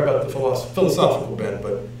 So sorry about the philosophical bent,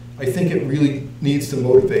 but I think it really needs to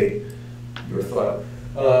motivate your thought.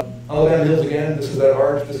 Alabama Hills again, this is that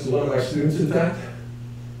arch. This is one of my students, in fact.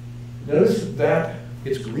 Notice that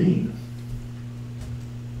it's green.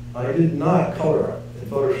 I did not color it in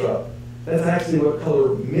Photoshop. That's actually what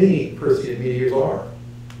color many Perseid meteors are.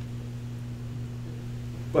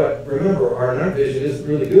 But remember, our night vision isn't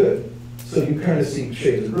really good, so you kind of see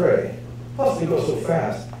shades of gray. Plus, they go so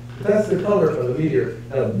fast. That's the color of the meteor.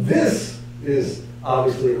 Now, this is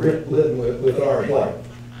obviously lit with an orange light.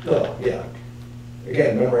 Oh, yeah.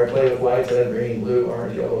 Again, remember I play with lights, I had green, blue,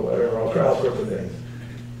 orange, yellow, whatever, all sorts of things.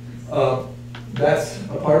 That's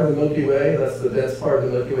a part of the Milky Way. That's the dense part of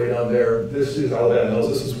the Milky Way down there. This is Alabama Hills.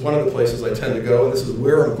 This is one of the places I tend to go, and this is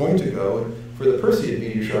where I'm going to go for the Perseid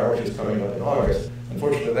meteor shower, which is coming up in August.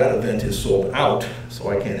 Unfortunately, that event is sold out, so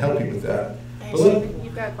I can't help you with that. Hey, But look,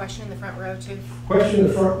 you've got a question in the front row, too? question in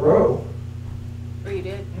the front row. Oh, you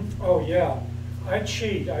did? Oh, yeah. I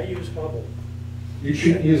cheat. I use Hubble. You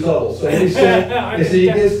shouldn't use Hubble. So he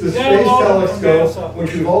gets the space telescope,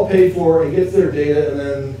 which we've all paid for, and gets their data and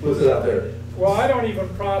then puts it out there. Well, I don't even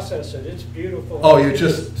process it. It's beautiful. Oh, you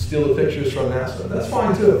just steal the pictures from NASA. That's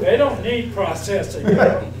fine too. They don't need processing.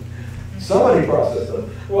 Somebody processed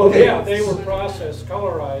them. Well, Okay. yeah, they were processed,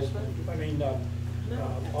 colorized. I mean,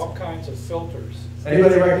 all kinds of filters.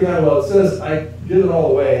 Anybody recognize? Well, it says I give it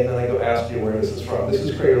all away, and then I go ask you where this is from. This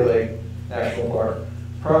is Crater Lake National Park.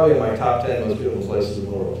 Probably in my top 10 most beautiful places in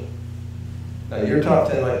the world. Now, your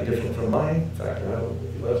top 10 might be different from mine. In fact, I have a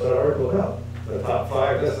website article about the top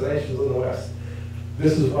 5 destinations in the West.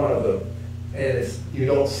 This is one of them. And you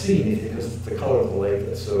don't see anything because it's the color of the lake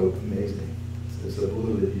that's so amazing. It's a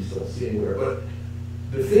blue that you just don't see anywhere. But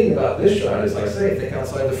the thing about this shot is, like I say, think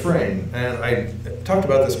outside the frame. And I talked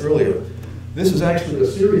about this earlier. This is actually a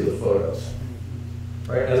series of photos.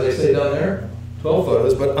 Right? As I say down there, 12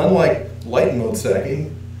 photos, but unlike light mode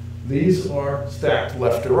stacking, these are stacked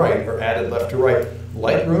left to right, or added left to right.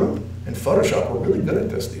 Lightroom and Photoshop are really good at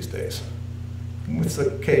this these days, with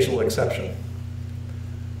the occasional exception.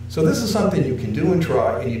 So this is something you can do and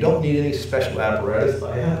try, and you don't need any special apparatus.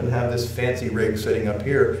 I happen to have this fancy rig sitting up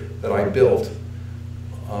here that I built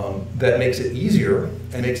that makes it easier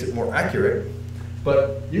and makes it more accurate.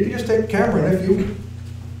 But you can just take a camera, and if you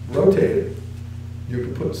rotate it, you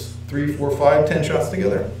can put 3, 4, 5, 10 shots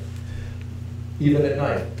together, even at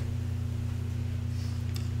night.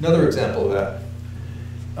 Another example of that.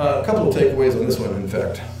 A couple of takeaways on this one, in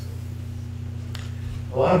fact.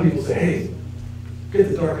 A lot of people say, hey, get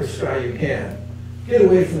the darkest sky you can. Get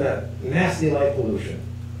away from that nasty light pollution.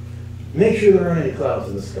 Make sure there aren't any clouds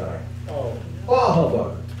in the sky. Oh, Bah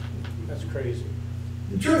humbug. that's crazy.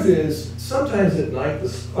 The truth is, sometimes at night, the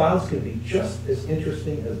clouds can be just as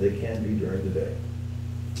interesting as they can be during the day.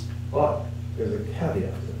 But there's a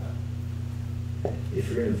caveat to that. If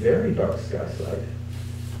you're in a very dark sky site,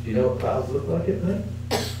 do you know what clouds look like at night?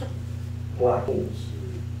 Black holes.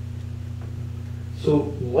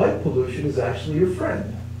 So light pollution is actually your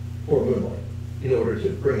friend, or moonlight, in order to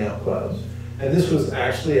bring out clouds. And this was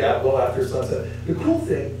actually well after sunset. The cool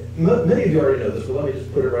thing, many of you already know this, but let me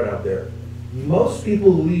just put it right out there. Most people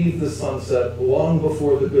leave the sunset long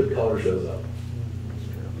before the good color shows up.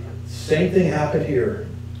 Same thing happened here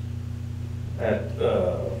at,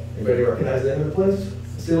 anybody recognize the name of the place?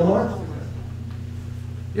 Steel Lamar?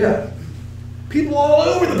 Yeah. People all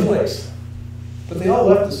over the place. But they all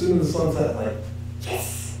left as soon as the sun set, like,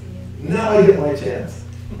 yes, now I get my chance.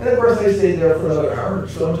 And of course I stayed there for another hour or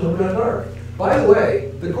so until it got dark. By the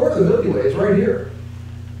way, the core of the Milky Way is right here.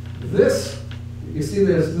 This, you see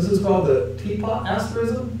this is called the teapot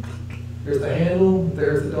asterism. There's the handle,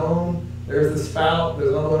 there's the dome, there's the spout, there's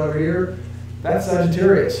another one over here. That's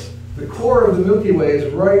Sagittarius. The core of the Milky Way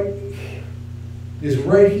is right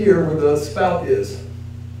here where the spout is.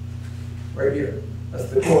 Right here. That's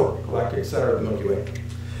the core, galactic center of the Milky Way.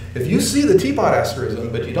 If you see the teapot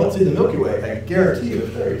asterism, but you don't see the Milky Way, I guarantee you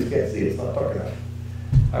it's there. You just can't see it. It's not dark enough.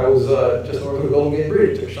 I was just over the Golden Gate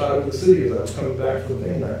Bridge, took a shot over the city as I was coming back from the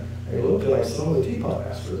thing. I looked and I saw the teapot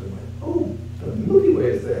asterism. I went, oh, the Milky Way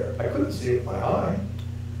is there. I couldn't see it with my eye.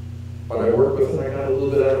 But I worked with it and I got a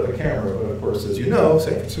little bit out of the camera. But of course, as you know,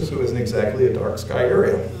 San Francisco isn't exactly a dark sky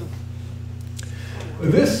area.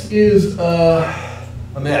 This is a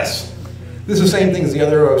mess. This is the same thing as the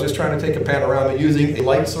other. I was just trying to take a panorama using a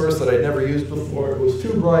light source that I'd never used before. It was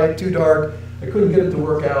too bright, too dark. I couldn't get it to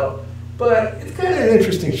work out. But it's kind of an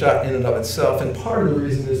interesting shot in and of itself. And part of the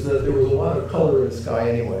reason is that there was a lot of color in the sky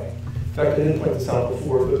anyway. In fact, I didn't point this out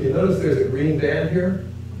before, but you notice there's a green band here?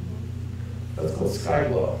 That's called sky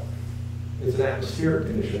glow. It's an atmospheric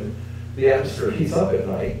condition. The atmosphere heats up at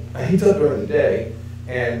night, heats up during the day,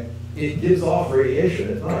 and it gives off radiation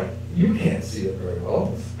at night. You can't see it very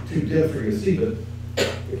well. It's too dim for you to see, but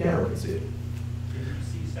the camera can see it. Can you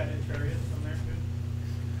see Sagittarius from there too?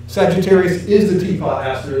 Sagittarius is the teapot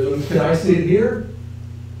asterism. Can I see it here?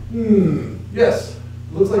 Yes.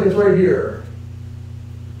 Looks like it's right here.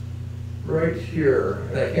 Right here.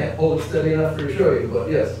 And I can't hold it steady enough to show you, but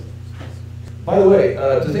yes. By the way,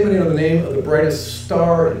 does anybody know the name of the brightest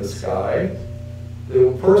star in the sky?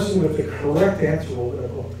 The person with the correct answer will win a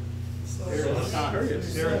book.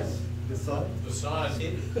 The sun.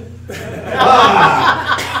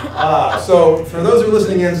 So for those who are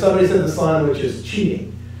listening in, somebody said the sun, which is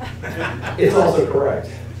cheating. It's also correct.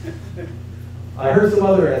 I heard some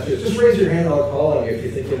other answers. Just raise your hand, I'll call on you if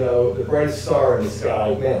you think you know the brightest star in the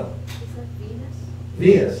sky. Now, Is that Venus?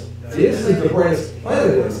 Venus. Venus is the brightest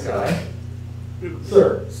planet in the sky.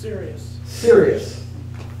 Sir? Sirius. Sirius.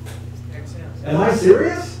 Am I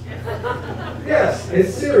serious? Yes,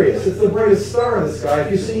 it's Sirius. It's the brightest star in the sky.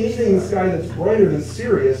 If you see anything in the sky that's brighter than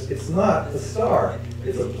Sirius, it's not a star.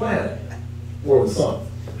 It's a planet. Or the sun.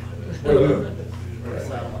 Or the moon.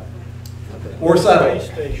 Or satellite.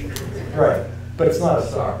 Space station. Right, but it's not a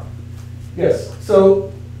star. Yes,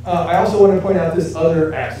 so I also want to point out this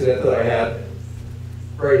other accident that I had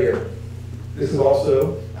right here. This is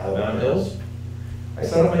also Alabama Hills. I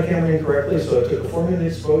set up my camera incorrectly, so I took a 4-minute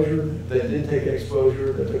exposure, then didn't take an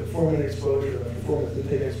exposure, then took a 4-minute exposure, then 4 minutes didn't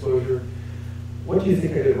take an exposure. What do you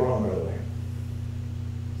think I did wrong, by the way?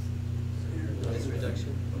 Noise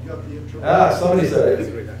reduction. Somebody said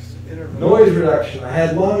it. Noise reduction. I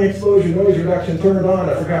had long exposure noise reduction turned on,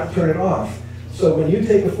 I forgot to turn it off. So when you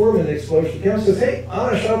take a 4-minute exposure, the camera says, hey, I'm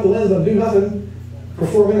gonna shut the lens and do nothing for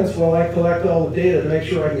 4 minutes while I collect all the data to make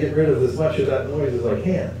sure I can get rid of as much of that noise as I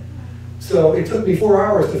can. So it took me 4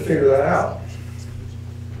 hours to figure that out.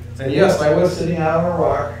 And yes, I was sitting out on a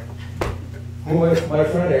rock with my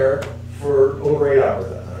friend Eric for over 8 hours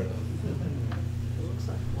that night.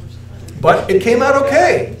 But it came out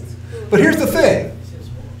okay. But here's the thing.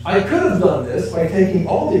 I could have done this by taking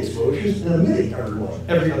all the exposures and omitting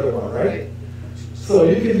every other one, right? So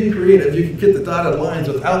you can be creative. You can get the dotted lines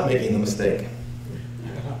without making the mistake.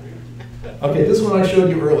 Okay, this one I showed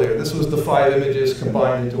you earlier. This was the 5 images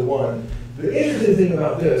combined into one. The interesting thing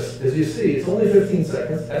about this is you see it's only 15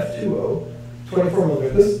 seconds, f2.0, 24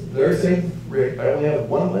 millimeter. This very same rig, I only have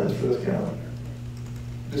one lens for this camera.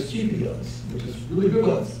 This cheapy lens, which is really good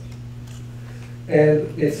lens.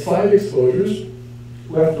 And it's 5 exposures,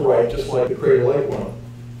 left to right, just like the Crater Lake one.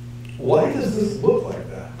 Why does this look like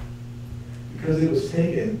that? Because it was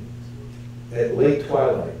taken at late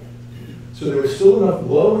twilight. So there was still enough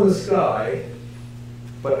glow in the sky,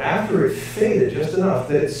 but after it faded just enough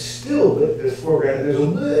that it still lit this foreground, and there's a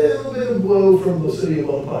little bit of glow from the city of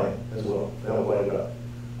Lone Pine as well. That'll light it up.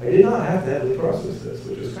 I did not have to heavily process this,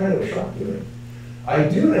 which is kind of a shock to me. I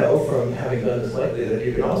do know from having done this lately that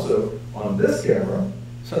you can also, on this camera,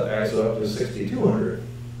 set the ISO up to 6200,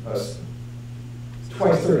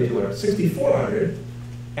 twice 3200, 6400,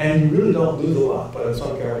 and you really don't lose a lot, but on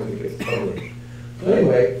some cameras it gets ugly. So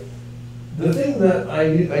anyway, the thing that I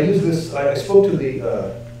use this, I spoke to the,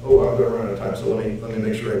 I'm going to run out of time, so let me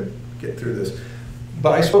make sure I get through this.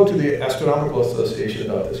 But I spoke to the Astronomical Association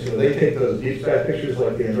about this. You know, they take those deep sky pictures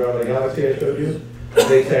like the Andromeda Galaxy I showed you.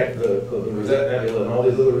 They take the Rosette Nebula and all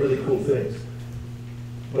these other really cool things.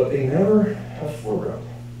 But they never have foreground.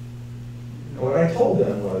 And what I told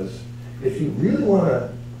them was, if you really want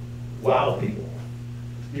to wow people,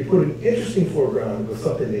 you put an interesting foreground with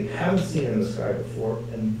something they haven't seen in the sky before,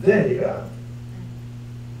 and then you got it.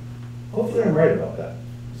 Hopefully I'm right about that.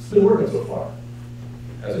 It's been working so far.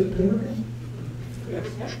 Has it been working?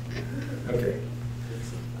 Okay.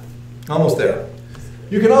 Almost there.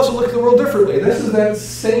 You can also look at the world differently. This is that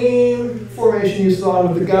same formation you saw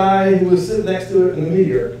with the guy who was sitting next to it in the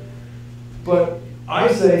meteor. But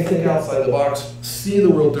I say think outside the box, see the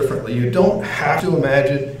world differently. You don't have to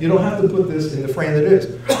imagine, you don't have to put this in the frame that it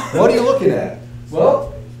is. What are you looking at?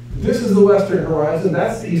 Well, this is the western horizon,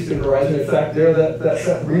 that's the eastern horizon. In fact, there,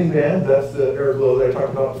 that green band, that's the air glow that I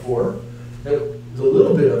talked about before. There's a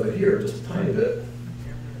little bit of it here, just a tiny bit.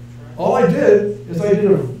 All I did is I did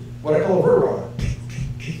what I call a vertigo.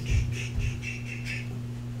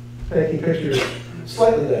 Taking pictures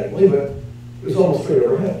slightly diagonally, but it was almost straight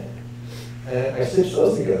overhead. And I stitched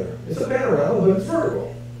those together. It's a panorama, but it's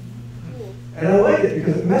vertical. And I like it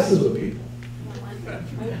because it messes with people.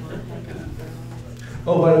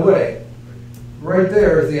 Oh, by the way, right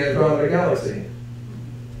there is the Andromeda Galaxy.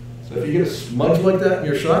 So if you get a smudge like that in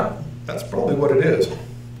your shot, that's probably what it is.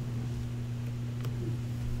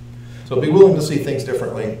 So be willing to see things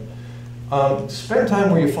differently. Spend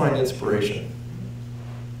time where you find inspiration.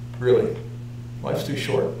 Really. Life's too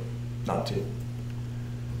short not to.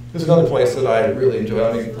 This is another place that I really enjoy.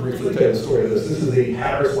 Let me briefly tell you the story of this. This is the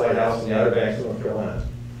Harris Lighthouse in the Outer Banks of North Carolina.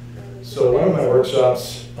 So one of my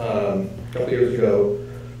workshops a couple years ago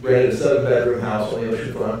rented a 7-bedroom house on the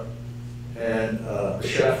ocean front, and a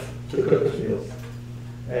chef to cook us meals.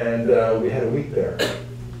 And we had a week there.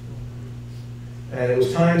 And it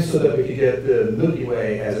was timed so that we could get the Milky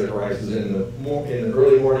Way as it rises in the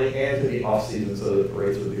early morning and to the off-season so that the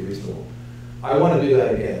rates would be reasonable. I want to do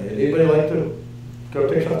that again. Anybody like to go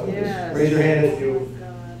take shots with this? Raise your hand if you,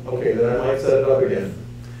 okay, then I might set it up again.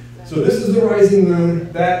 So this is the rising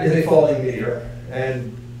moon. That is a falling meteor.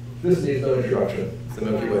 And this needs no introduction. It's the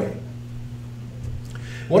Milky Way.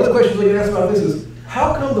 One of the questions we can ask about this is,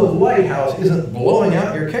 how come the lighthouse isn't blowing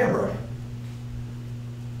out your camera?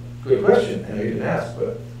 Good question. I know you didn't ask,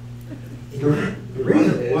 but the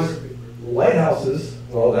reason is lighthouses,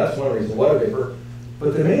 well, that's one reason, water vapor,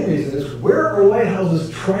 but the main reason is, where are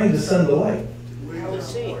lighthouses trying to send the light? Out to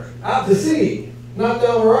sea. Out to sea, not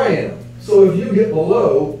down where I am. So if you get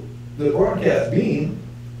below the broadcast beam,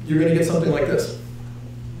 you're going to get something like this.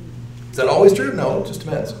 Is that always true? No, it just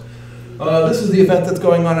depends. This is the event that's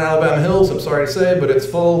going on in Alabama Hills. I'm sorry to say, but it's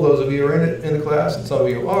full. Those of you who are in it in the class, and some of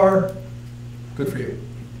you are, good for you.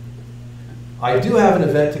 I do have an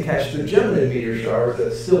event to catch the Gemini meteor showers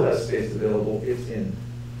that still has space available. It's in.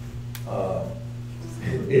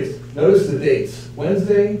 Notice the dates,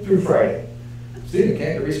 Wednesday through Friday. Stephen,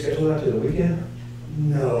 can't you reschedule that to the weekend?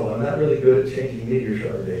 No, I'm not really good at changing meteor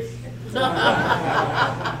shower dates.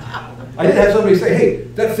 I did have somebody say, hey,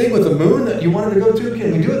 that thing with the moon that you wanted to go to,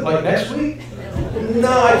 can we do it like next week?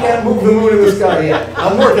 No, I can't move the moon in the sky yet.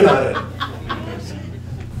 I'm working on it.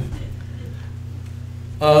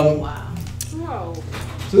 Wow.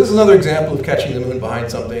 So this is another example of catching the moon behind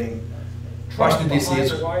something. Washington, D.C.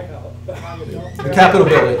 is the White House, the Capitol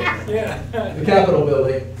building. Yeah. The Capitol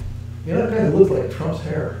building. You know, that kind of looks like Trump's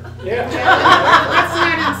hair. Yeah. That's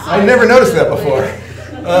not inside. I never noticed that before.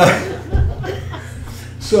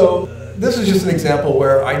 So this is just an example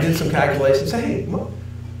where I did some calculations. Hey, I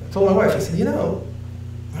told my wife, I said, you know,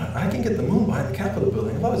 I can get the moon behind the Capitol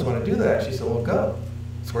building. I've always wanted to do that. She said, well, go.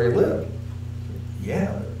 It's where you live.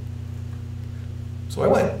 Yeah. So I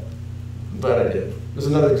went. I'm glad I did. There's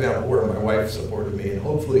another example where my wife supported me, and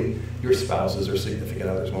hopefully your spouses or significant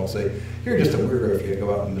others won't say, you're just a weirdo if you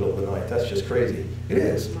go out in the middle of the night. That's just crazy. It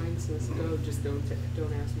is. Mine says, go, just don't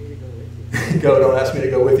ask me to go with you. Go, don't ask me to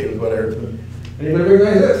go with you is what I heard. Anybody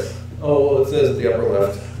recognize this? Oh, well, it says at the upper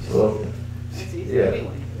left. So, That's easy yeah,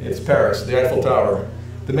 anyway. it's Paris, the Eiffel Tower.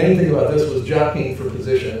 The main thing about this was jockeying for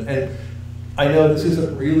position. And I know this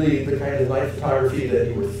isn't really the kind of night photography that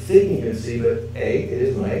you were thinking you'd see, but A, it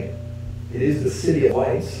is night. It is the city of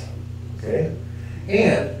lights, okay?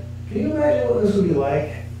 And can you imagine what this would be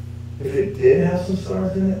like if it did have some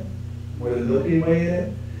stars in it, or the Milky Way in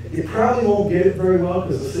it? You probably won't get it very well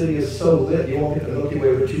because the city is so lit, you won't get the Milky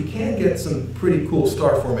Way, but you can get some pretty cool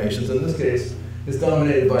star formations. In this case, it's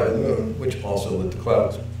dominated by the moon, which also lit the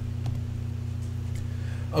clouds.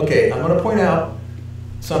 Okay, I'm going to point out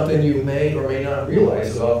something you may or may not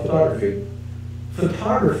realize about photography.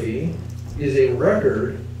 Photography is a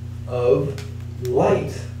record of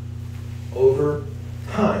light over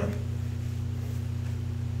time.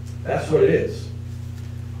 That's what it is.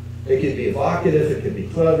 It can be evocative, it can be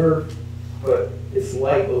clever, but it's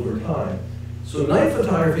light over time. So night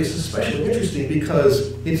photography is especially interesting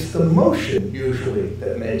because it's the motion usually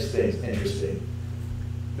that makes things interesting.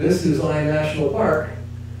 This is Zion National Park.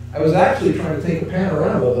 I was actually trying to take a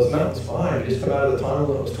panorama of those mountains behind. Just come out of the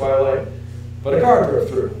tunnel and it was twilight, but a car drove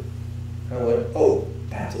through. And I went, oh,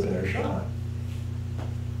 that's a better shot.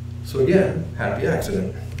 So again, happy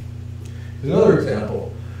accident. Here's another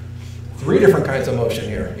example. 3 different kinds of motion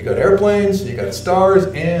here. You got airplanes, you got stars,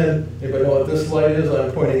 and anybody know what this light is?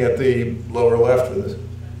 I'm pointing at the lower left with this.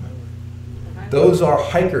 Those are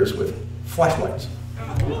hikers with flashlights.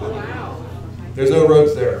 Wow. There's no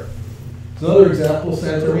roads there. It's another example,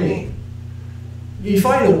 Santorini. You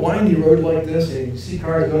find a windy road like this and you see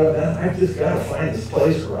cars going up, and I've just got to find this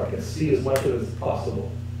place where I can see as much of it as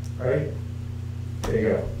possible, right? There you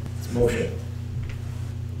go. It's motion.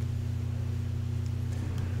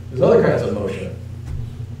 There's other kinds of motion.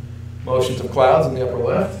 Motions of clouds in the upper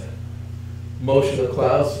left. Motion of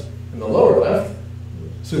clouds in the lower left.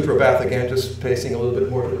 Suprabathic just pacing a little bit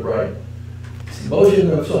more to the right.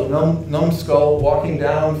 Motion of some numbskull walking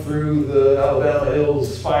down through the Alabama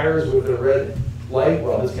Hills spires with a red light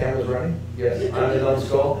while his camera's running. Yes, I'm the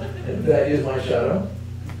numbskull, and that is my shadow.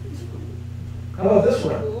 How about this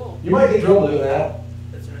one? Cool. you might get in trouble doing that.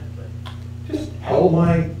 That's right, but Just held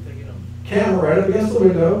my you know, camera right up against the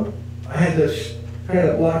window. I had to kind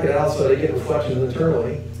of block it out so I get reflections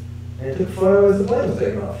internally, and took a photo as the plane was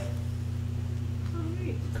taking off. Oh,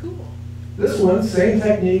 right, cool. This one, same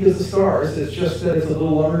technique as the stars, it's just that it's a little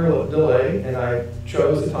longer delay, and I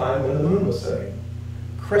chose the time when the moon was setting.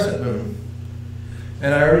 Crescent moon.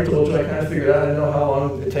 And I already told you I kind of figured out I know how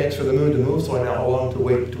long it takes for the moon to move, so I know how long to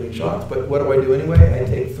wait between shots. But what do I do anyway? I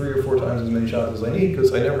take 3 or 4 times as many shots as I need,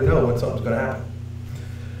 because I never know when something's going to happen.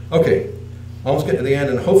 Okay, almost getting to the end,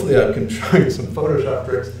 and hopefully I can show you some Photoshop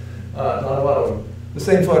tricks. Not a lot of them. The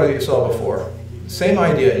same photo you saw before. Same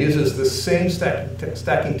idea, uses the same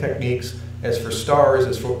stacking techniques as for stars,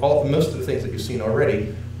 as for most of the things that you've seen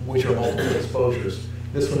already, which are multiple exposures.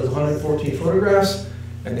 This one is 114 photographs,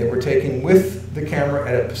 and they were taken with the camera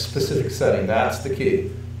at a specific setting. That's the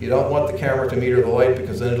key. You don't want the camera to meter the light,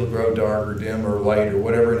 because then it'll grow dark or dim or light or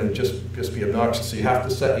whatever, and it'll just be obnoxious. So you have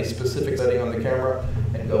to set a specific setting on the camera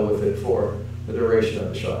and go with it for the duration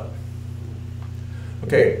of the shot.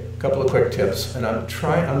 Okay, a couple of quick tips, and I'm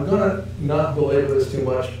gonna not belabor this too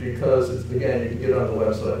much because it's, again, you can get it on the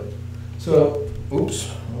website. So,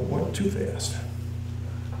 oops, I went too fast.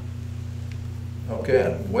 Okay,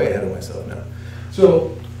 I'm way ahead of myself now.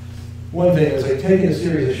 So, one thing is like taking a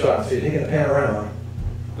series of shots, so you're taking a panorama.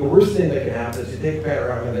 The worst thing that can happen is you take a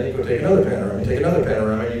panorama and then you go take another panorama, you take another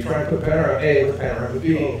panorama, and you try and put panorama A with panorama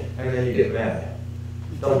B, and then you get mad.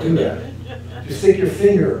 Don't do that. Just stick your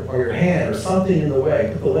finger or your hand or something in the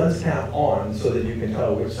way, put the lens cap on so that you can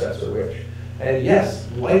tell which sets are which. And yes,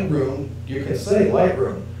 Lightroom, you can say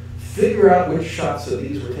Lightroom, figure out which shots of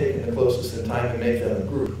these were taken the closest in time and make them a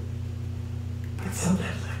group. But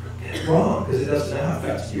sometimes Lightroom gets it wrong because it doesn't know how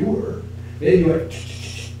fast you were. Maybe you went,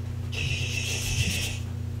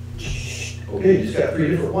 okay, you just got 3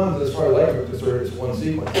 different ones as far as Lightroom is concerned, it's one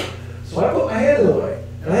sequence. So I put my hand in the way,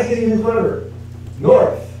 and I get even cleverer.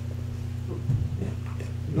 North,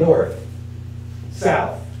 north,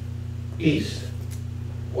 south, east,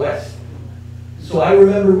 west. So I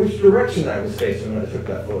remember which direction I was facing when I took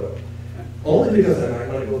that photo. Only because I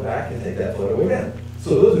might want to go back and take that photo again.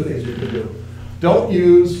 So those are things you can do. Don't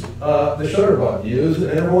use the shutter button. Use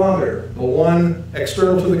an intervalometer, the one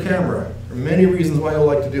external to the camera. There are many reasons why you'll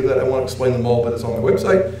like to do that. I won't explain them all, but it's on the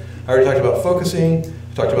website. I already talked about focusing.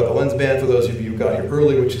 I talked about the lens band for those of you who got here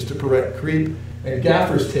early, which is to prevent creep, and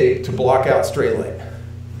gaffer's tape to block out stray light.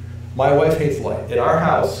 My wife hates light. In our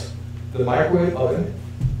house, the microwave oven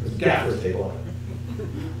has gaffer's tape on it.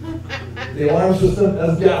 The alarm system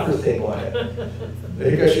has gaffer's tape on it.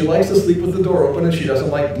 Because she likes to sleep with the door open and she doesn't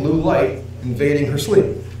like blue light invading her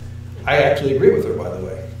sleep. I actually agree with her, by the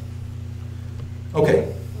way.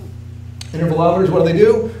 Okay. Intervalometers, what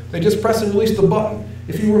do? They just press and release the button.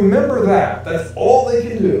 If you remember that, that's all they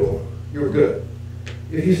can do, you're good.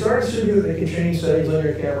 If you start assuming that they can change settings on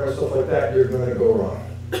your camera and stuff like that, you're going to go wrong.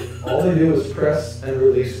 All they do is press and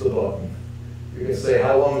release the button. You can say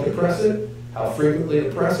how long to press it, how frequently to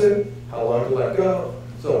press it, how long to let go,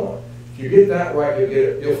 and so on. If you get that right,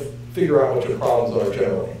 you'll figure out what your problems are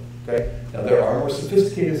generally. Okay? Now there are more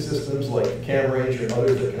sophisticated systems like the Cam Range and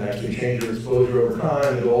others that can actually change your exposure over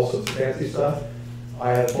time and do all sorts of fancy stuff. I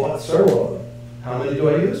have bought several of them. How many do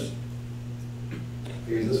I use? I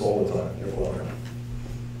use this all the time.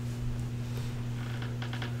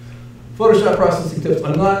 Photoshop processing tips.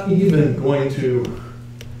 I'm not even going to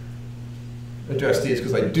address these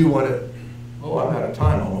because I do want to. Oh, I'm out of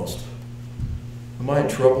time almost. Am I in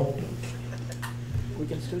trouble? We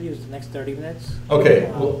can still use the next 30 minutes.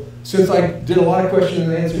 Okay, well, since I did a lot of questions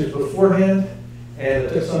and answers beforehand and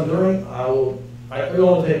it took some during, it'll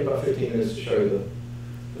only take about 15 minutes to show you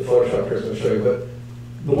the Photoshop tricks I'll show you. But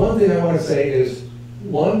the one thing I want to say is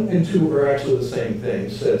 1 and 2 are actually the same thing,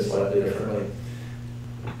 said slightly differently.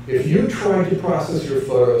 If you try to process your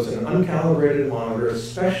photos in an uncalibrated monitor,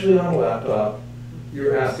 especially on a laptop,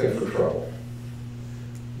 you're asking for trouble.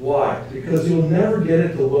 Why? Because you'll never get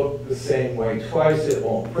it to look the same way twice, it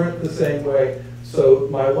won't print the same way. So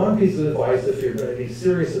my one piece of advice, if you're going to be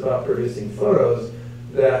serious about producing photos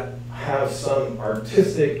that have some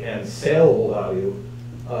artistic and saleable value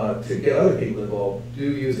to get other people involved, do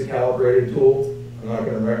use a calibrated tool. I'm not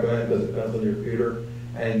going to recommend it because it depends on your computer.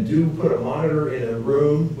 And do put a monitor in a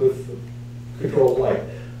room with controlled light.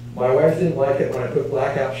 My wife didn't like it when I put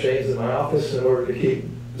blackout shades in my office in order to keep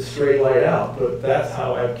the stray light out, but that's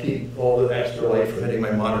how I keep all the extra light from hitting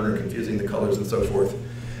my monitor and confusing the colors and so forth.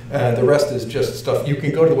 And the rest is just stuff. You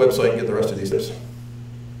can go to the website and get the rest of these tips.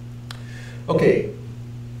 Okay,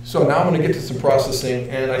 so now I'm going to get to some processing,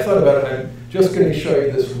 and I thought about it. I'm just going to show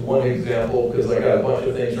you this one example because I got a bunch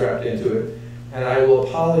of things wrapped into it. And I will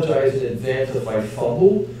apologize in advance if I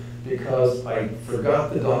fumble, because I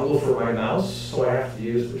forgot the dongle for my mouse, so I have to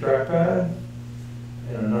use the trackpad,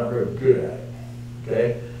 and I'm not very good at it,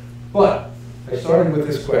 okay? But I started with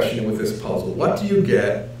this question, with this puzzle. What do you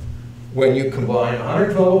get when you combine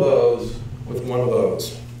 112 of those with one of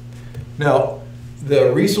those? Now,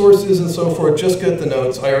 the resources and so forth, just get the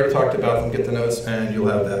notes. I already talked about them, get the notes, and you'll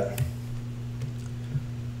have that.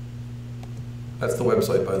 That's the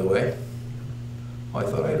website, by the way. Oh, I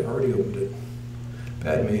thought I had already opened it.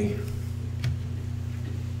 Bad me.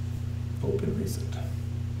 Open recent.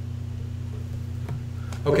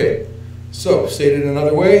 Okay, so stated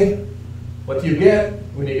another way, what do you get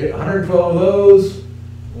when you get 112 of those,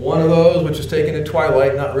 one of those, which is taken at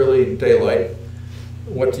twilight, not really daylight?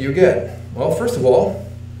 What do you get? Well, first of all,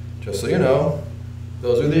 just so you know,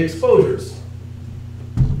 those are the exposures.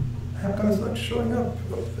 How come it's not showing up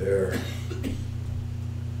there?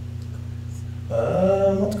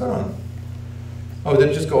 What's going on? Oh, did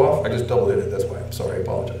it just go off? I just double hit it, that's why. I'm sorry, I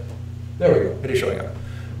apologize. There we go, it is showing up.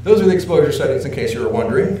 Those are the exposure settings in case you were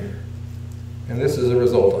wondering. And this is the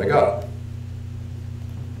result I got.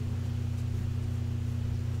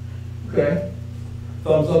 Okay,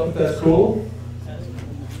 thumbs up if that's cool.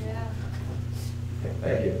 Yeah. Okay,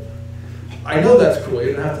 thank you. I know that's cool,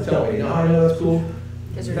 you don't have to tell me. You know how I know that's cool?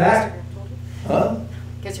 Because your That, Instagram told you? huh?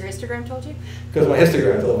 Because your Instagram told you? Because my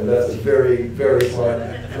histogram told me. That's a very, very smart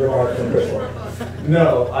remark from Crystal.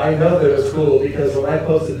 No, I know that it was cool because when I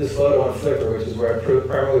posted this photo on Flickr, which is where I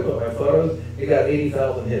primarily put my photos, it got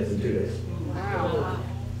 80,000 hits in 2 days.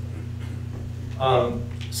 Wow.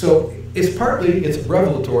 So it's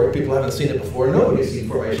revelatory. People haven't seen it before. Nobody's seen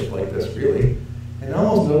formations like this, really. And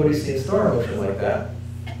almost nobody's seen star motion like that.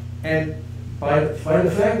 And by the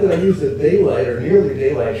fact that I used a daylight or nearly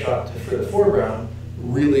daylight shot for the foreground,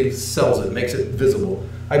 really sells it, makes it visible.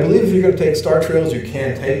 I believe if you're going to take star trails, you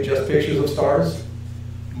can take just pictures of stars,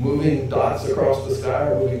 moving dots across the sky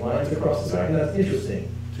or moving lines across the sky, and that's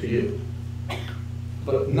interesting to you,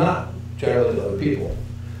 but not generally to other people.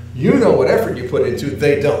 You know what effort you put into,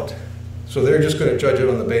 they don't. So they're just going to judge it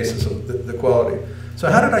on the basis of the quality. So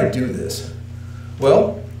how did I do this?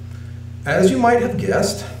 Well, as you might have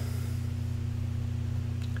guessed,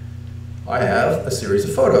 I have a series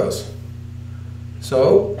of photos.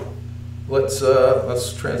 So let's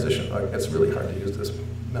transition. It's really hard to use this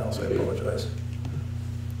mouse, I apologize.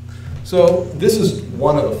 So this is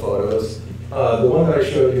one of the photos. The one that I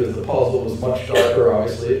showed you as the puzzle was much darker,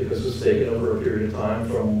 obviously, because it was taken over a period of time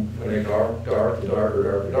from when it dark to darker,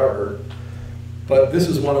 darker to darker. But this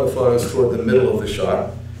is one of the photos toward the middle of the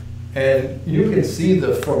shot. And you can see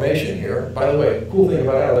the formation here. By the way, the cool thing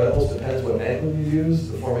about it, it almost depends what angle you use.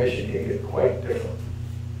 The formation can get quite different.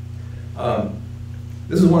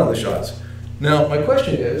 This is one of the shots. Now, my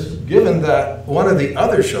question is, given that one of the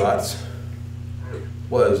other shots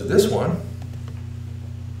was this one,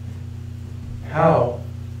 how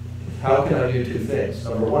can I do two things?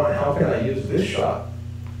 Number one, how can I use this shot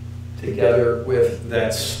together with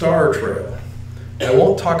that star trail? And I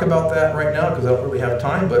won't talk about that right now because I don't really have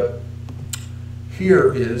time, but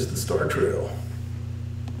here is the star trail.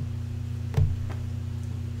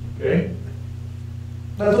 Okay?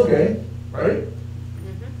 That's okay, right?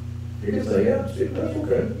 You can say, yeah, Steve, that's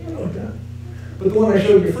okay. You know that. But the one I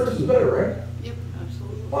showed you first is better, right? Yep,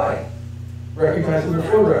 absolutely. Why? Recognizable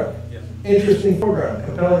foreground. Yes. Interesting foreground,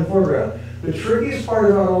 compelling foreground. The trickiest part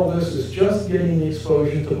about all this is just getting the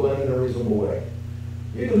exposure to blend in a reasonable way.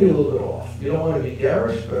 You can be a little bit off. You don't want to be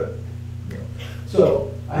garish, but you know.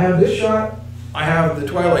 So I have this shot, I have the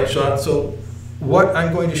twilight shot. So what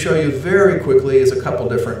I'm going to show you very quickly is a couple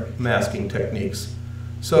different masking techniques.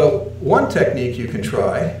 So one technique you can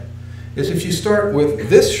try is if you start with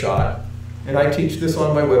this shot, and I teach this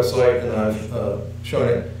on my website and I've shown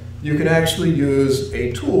it, you can actually use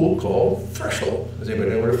a tool called threshold. Does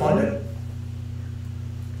anybody know where to find it?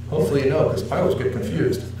 Hopefully you know, because I always get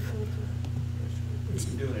confused.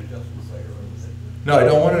 No, I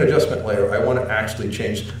don't want an adjustment layer. I want to actually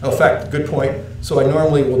change. In fact, good point. So I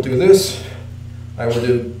normally will do this. I will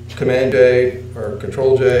do Command J or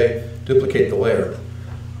Control J, duplicate the layer.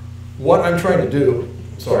 What I'm trying to do,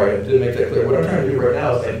 sorry, I didn't make that clear. What I'm trying to do right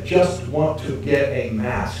now is I just want to get a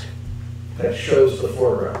mask that shows the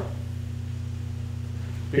foreground.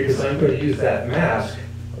 Because I'm going to use that mask,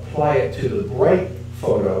 apply it to the bright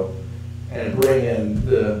photo, and bring in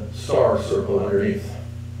the star circle underneath.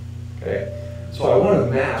 Okay? So I want a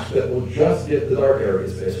mask that will just get the dark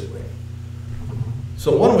areas, basically.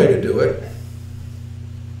 So one way to do it .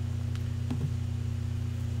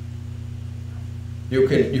 You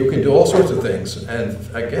can do all sorts of things. And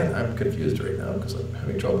again, I'm confused right now because I'm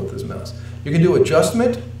having trouble with this mouse. You can do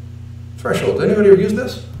adjustment, threshold. Anybody ever use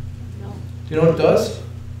this? No. Do you know what it does?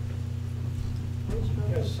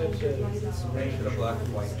 Yes, it's Range of the black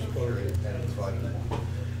and white period and it's like.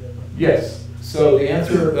 Yes. So the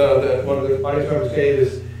answer that one of the audience members gave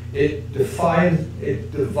is it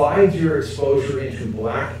divides your exposure into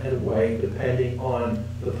black and white depending on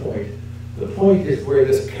the point. The point is where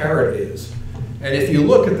this caret is. And if you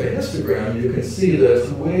look at the histogram, you can see that it's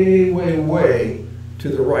way, way, way to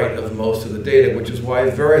the right of most of the data, which is why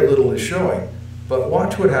very little is showing. But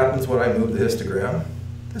watch what happens when I move the histogram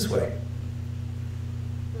this way.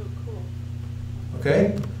 Oh, cool.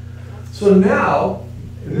 Okay? So now,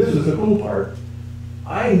 and this is the cool part,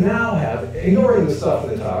 I now have, ignoring the stuff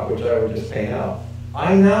at the top, which I would just paint out,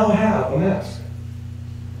 I now have a mask.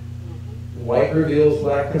 White reveals,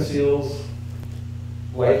 black conceals.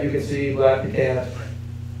 White you can see, black you can't,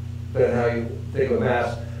 depending on how you think of a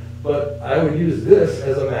mask. But I would use this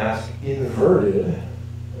as a mask inverted,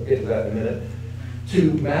 I'll get to that in a minute,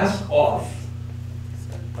 to mask off,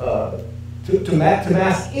 to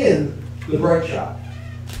mask in the bright shot.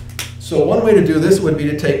 So one way to do this would be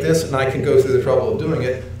to take this, and I can go through the trouble of doing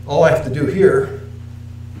it. All I have to do here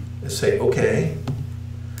is say, okay.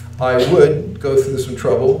 I would go through some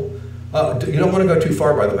trouble. You don't want to go too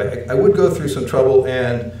far, by the way. I would go through some trouble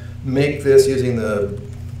and make this using the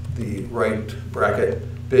right bracket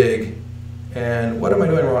big. And what am I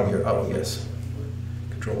doing wrong here? Oh, yes.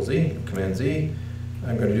 Control Z, Command Z.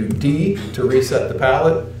 I'm going to do D to reset the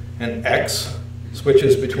palette, and X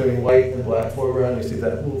switches between white and black foreground. You see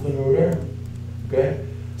that little thing over there? Okay.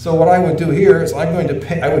 So what I would do here is I'm going to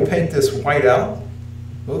paint, I would paint this white out.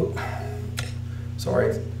 Oh,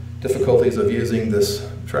 sorry, difficulties of using this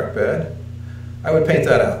trackpad. I would paint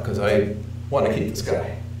that out because I want to keep the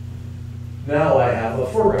sky. Now I have a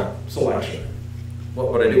foreground selection.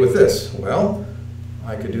 What would I do with this? Well,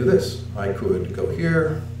 I could do this. I could go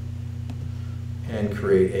here and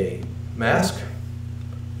create a mask.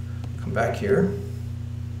 Come back here.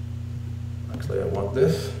 Actually, I want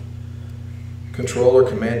this. Control or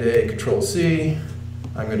Command A, Control C.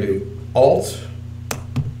 I'm going to do Alt.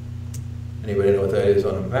 Anybody know what that is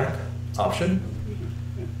on a Mac? Option.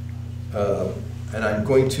 And I'm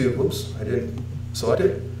going to, oops, I didn't select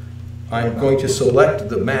it. I'm going to select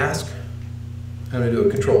the mask. I'm going to do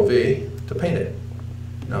a Control V to paint it.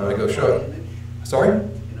 Now I'm going to go show it. Sorry?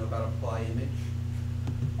 You know about apply image?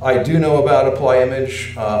 I do know about apply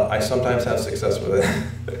image. I sometimes have success with it.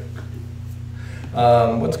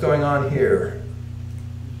 What's going on here?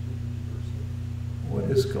 What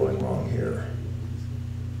is going wrong here?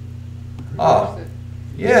 Ah,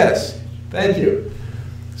 yes, thank you.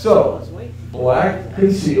 So, black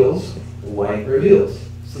conceals, white reveals.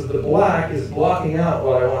 So the black is blocking out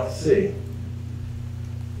what I want to see.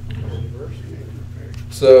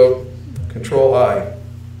 So, Control I,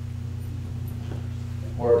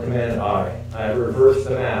 or Command I. I have reversed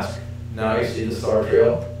the mask. Now you see the star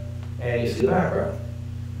trail, and you see the background.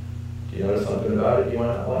 Do you notice something about it you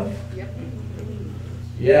might not like? Yep.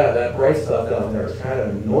 Yeah, that bright stuff down there is kind of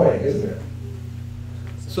annoying, isn't it?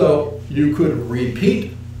 So you could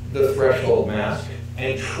repeat the threshold mask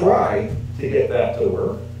and try to get that to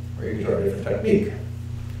work, or you could try a different technique.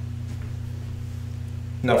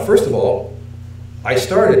 Now, first of all, I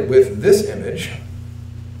started with this image,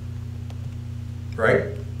 right?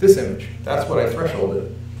 This image, that's what I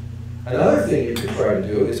thresholded. Another thing you could try to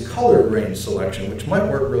do is color range selection, which might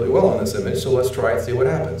work really well on this image, so let's try and see what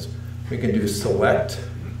happens. We can do select,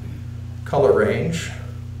 color range,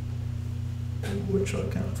 which I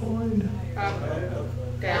can't find.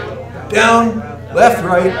 Down. Down, left,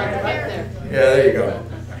 right. There. Yeah, there you go.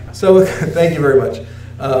 So thank you very much.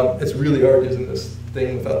 It's really hard using this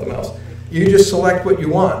thing without the mouse. You just select what you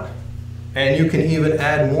want, and you can even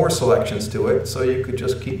add more selections to it, so you could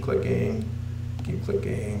just keep clicking, keep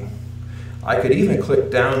clicking. I could even click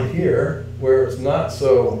down here where it's not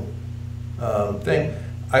so thing.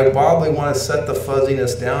 I probably want to set the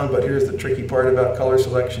fuzziness down, but here's the tricky part about color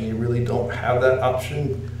selection. You really don't have that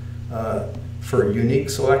option for unique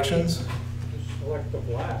selections. Just select the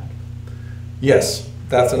black. Yes,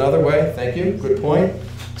 that's another way. Thank you. Good point.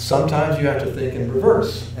 Sometimes you have to think in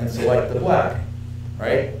reverse and select the black,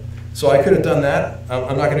 right? So I could have done that.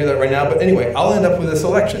 I'm not going to do that right now, but anyway, I'll end up with a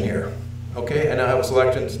selection here. Okay, I now have a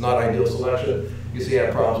selection. It's not ideal selection. You see I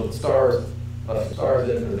have problems with stars. Stars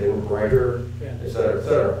in because they were brighter, et cetera, et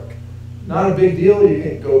cetera. Not a big deal. You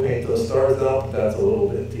can go paint those stars out. That's a little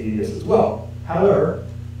bit tedious as well. However,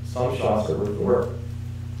 some shots are worth the work.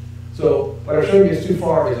 So what I've shown you is too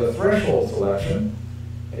far is a threshold selection.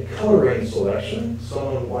 a color range selection.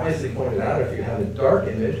 Someone wisely pointed out if you have a dark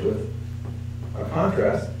image with a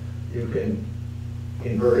contrast, you can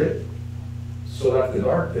invert it, select the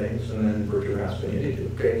dark things, and then invert your mask when you need to,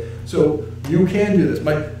 okay? So you can do this.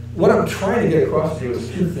 What I'm trying to get across to you is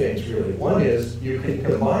two things, really. One is you can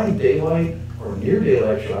combine daylight or near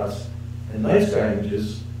daylight shots and night sky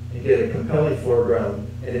images and get a compelling foreground,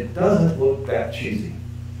 and it doesn't look that cheesy.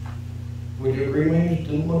 Would you agree, Wayne? It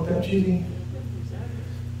didn't look that cheesy?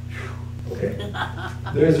 Okay.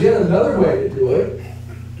 There's yet another way to do it,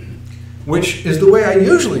 which is the way I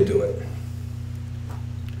usually do it.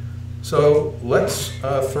 So let's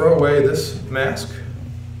throw away this mask.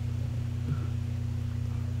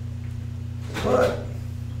 But,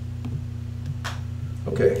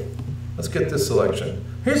 okay, let's get this selection.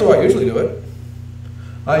 Here's how I usually do it.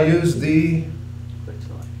 I use the,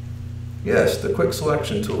 yes, the quick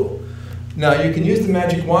selection tool. Now you can use the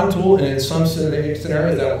magic wand tool, and in some scenarios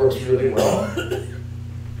that works really well.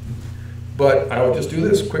 But I will just do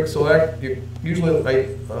this, quick select. Usually,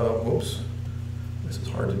 whoops, this is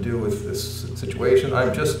hard to do with this situation.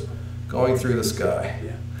 I'm just going through the sky.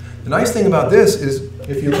 The nice thing about this is,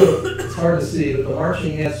 if you look, it's hard to see, but the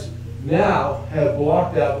marching ants now have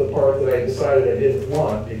blocked out the part that I decided I didn't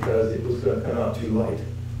want because it was going to come out too light.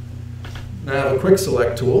 Now I have a quick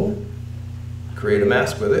select tool, create a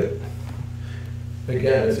mask with it.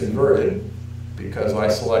 Again, it's inverted because I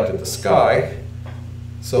selected the sky,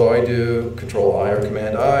 so I do Control-I or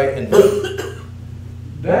Command-I, invert.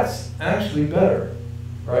 That's actually better,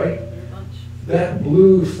 right? That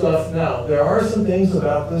blue stuff, now, there are some things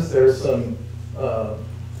about this. There's some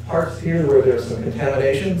parts here where there's some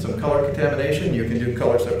contamination, some color contamination. You can do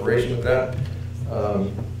color separation with that.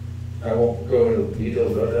 I won't go into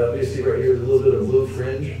details about that. You see right here, there's a little bit of blue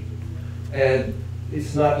fringe. And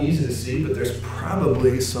it's not easy to see, but there's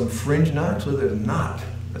probably some fringe. No, actually, there's not.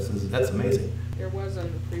 That's amazing. There was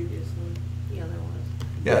on the previous one. Yeah, there was.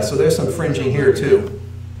 Yeah, so there's some fringing here, too.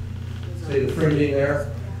 See the fringing there?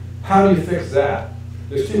 How do you fix that?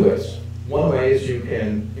 There's two ways. One way is you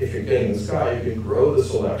can, if you're getting the sky, you can grow the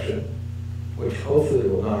selection, which hopefully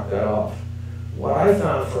will knock that off. What I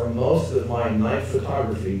found for most of my night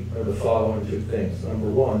photography are the following two things. Number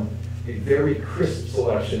one, a very crisp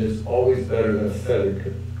selection is always better than a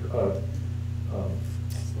feathered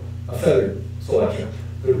selection.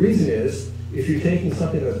 The reason is, if you're taking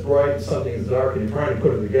something that's bright and something that's dark and you're trying to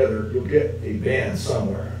put it together, you'll get a band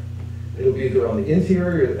somewhere. It'll be either on the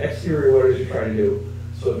interior or the exterior, whatever you're trying to do.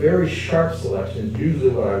 So a very sharp selection is usually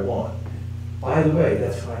what I want. By the way,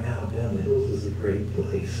 that's why Alabama Hills is a great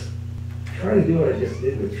place. Try to do what I just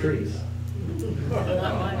did with trees. It's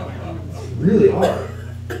really hard.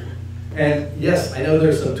 And yes, I know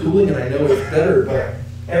there's some tooling and I know it's better, but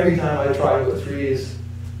every time I try with trees,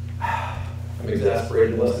 I'm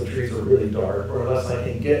exasperated unless the trees are really dark or unless I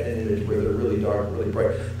can get an image where they're really dark, really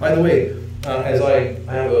bright. By the way, as I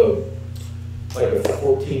have a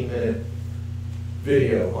 14-minute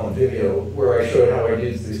video on Vimeo where I showed how I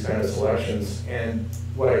did these kind of selections, and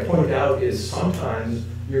what I point out is sometimes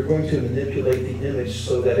you're going to manipulate the image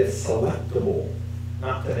so that it's selectable,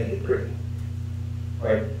 not to make it pretty,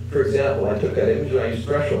 right? For example, I took that image and I used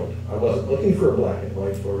threshold. I wasn't looking for a black and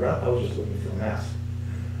white foreground, I was just looking for a mask.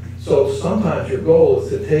 So sometimes your goal is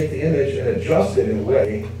to take the image and adjust it in a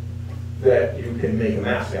way that you can make a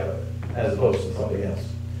mask out of it, as opposed to something else.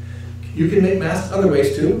 You can make masks other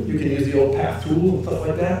ways too. You can use the old path tool and stuff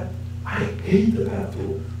like that. I hate the path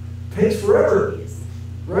tool. It takes forever,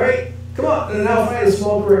 right? Come on, and now if I had a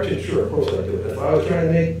small correction, sure, of course I do it. If I was trying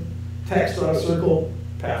to make text on a circle,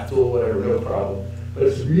 path tool, whatever, no problem. But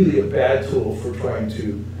it's really a bad tool for trying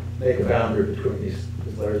to make a boundary between these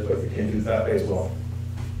layers, but we can do it that way as well.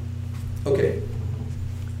 Okay.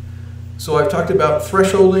 So I've talked about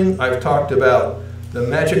thresholding, I've talked about the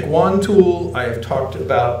magic wand tool, I've talked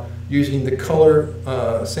about using the color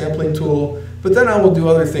sampling tool, but then I will do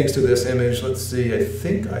other things to this image. Let's see,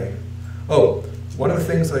 one of the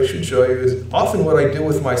things I should show you is often what I do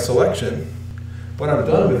with my selection, when I'm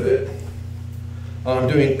done with it, I'm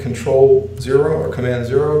doing Control-0 or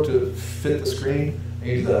Command-0 to fit the screen. I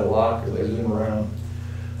use that a lot because I zoom around.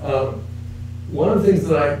 One of the things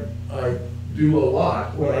that I do a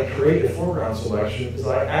lot when I create a foreground selection is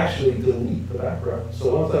I actually delete the background.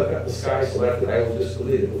 So once I've got the sky selected, I will just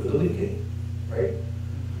delete it with the delete key, right?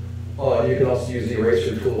 You can also use the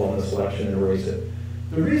eraser tool on the selection and erase it.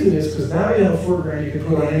 The reason is because now you have a foreground you can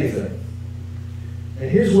put on anything.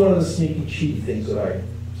 And here's one of the sneaky cheat things that I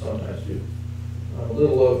sometimes do. I'm a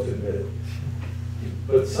little loath to admit it.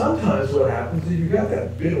 But sometimes what happens is you've got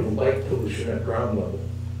that bit of light pollution at ground level.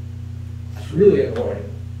 It's really annoying,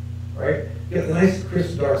 right? get the nice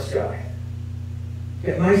crisp dark sky,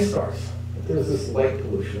 get nice stars, but there's this light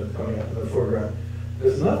pollution that's coming up in the foreground.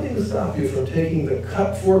 There's nothing to stop you from taking the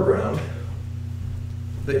cut foreground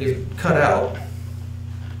that you've cut out,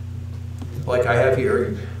 like I have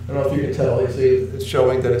here. I don't know if you can tell, you see it's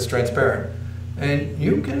showing that it's transparent. And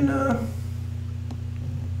you can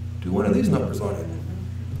do one of these numbers on it.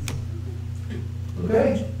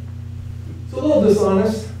 Okay? It's a little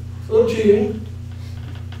dishonest, it's a little cheating,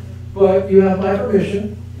 but you have my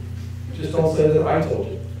permission. Just don't say that I told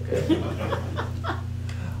you, okay?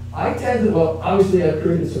 I tend to, well, obviously I've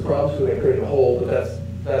created some problems because I created a hole, but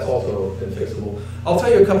that's also fixable. I'll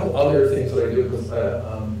tell you a couple other things that I do because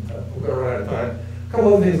we're going to run out of time. A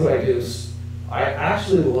couple other things that I do is I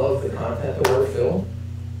actually love the content-aware fill.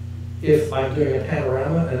 If I'm doing a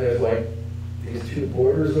panorama and there's like these two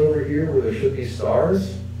borders over here where there should be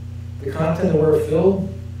stars, the content-aware fill,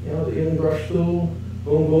 you know, the even brush tool,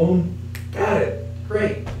 boom, boom, got it,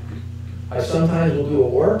 great. I sometimes will do a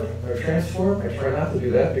warp or a transform. I try not to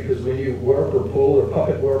do that because when you warp or pull or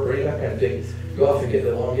puppet warp or any of that kind of thing, you often get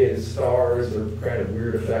elongated stars or kind of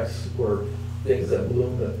weird effects or things that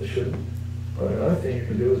bloom that they shouldn't. But another thing you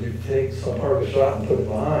can do is you can take some part of the shot and put it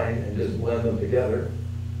behind and just blend them together,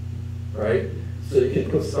 right? So you can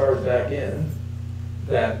put stars back in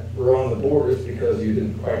that were on the borders because you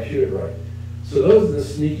didn't quite shoot it right. So those are the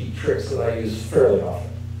sneaky tricks that I use fairly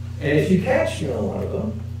often. And if you catch me on one of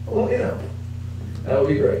them, well, you know, that would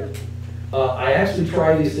be great. I actually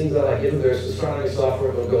try these things that I give them. There's astronomy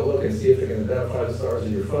software that'll go look and see if they can identify the stars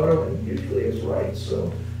in your photo, and usually it's right.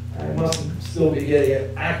 So I must still be getting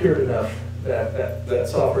it accurate enough that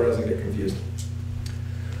software doesn't get confused.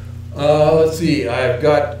 Let's see, we're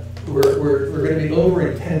going to be over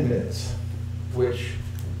in 10 minutes, which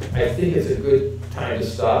I think is a good time to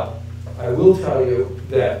stop. I will tell you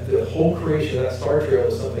that the whole creation of that star trail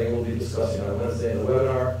is something we'll be discussing on Wednesday in the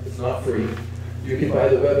webinar. It's not free. You can buy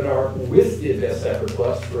the webinar with the Advanced Stacker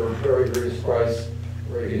Plus for a very reduced price,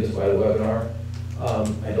 or you can just buy the webinar.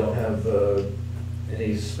 I don't have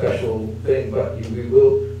any special thing, but you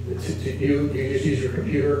just use your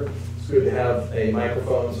computer. It's good to have a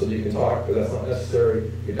microphone so that you can talk, but that's not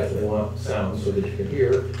necessary. You definitely want sound so that you can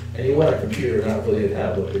hear. And you want a computer, not really a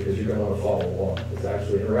tablet, because you're going to want to follow along. It's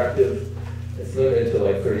actually interactive. It's limited to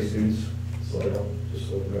like 30 students, so I don't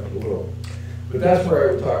just open up the world. But that's where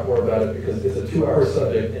I would talk more about it because it's a 2-hour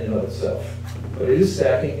subject in and of itself. But it is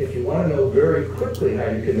stacking. If you want to know very quickly how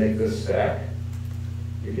you can make this stack,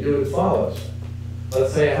 you can do it as follows.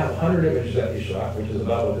 Let's say I have 100 images that you shot, which is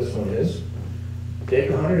about what this one is. Take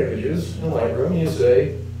 100 images in Lightroom and you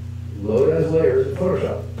say, load as layers in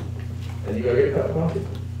Photoshop. And you go get a cup of coffee.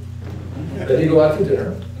 Then you go out to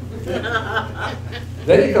dinner.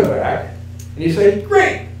 Then you come back and you say,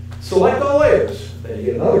 great, select all layers. Then you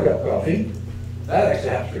get another cup of coffee. That actually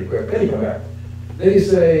happens pretty quick. Then you come back. Then you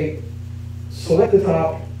say, select the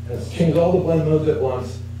top and change all the blend modes at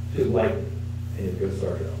once to lighten. And you go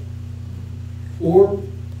start it. Or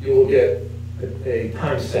you will get a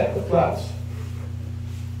time stack of clouds.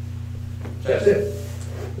 That's it.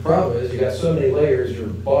 The problem is you got so many layers, you're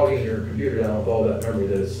bogging your computer down with all that memory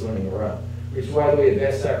that it's swimming around. Which is why the way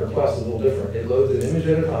Advanced Stacker Plus is a little different. It loads an image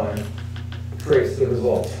at a time, creates the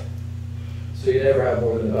result. So you never have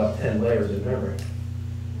more than about 10 layers in memory.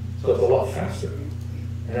 So it's a lot faster.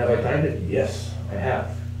 And have I timed it? Yes, I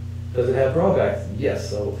have. Does it have drawbacks?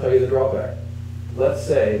 Yes, I will tell you the drawback. Let's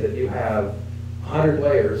say that you have 100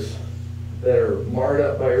 layers that are marred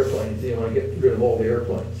up by airplanes, and you want to get rid of all the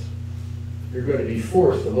airplanes. You're going to be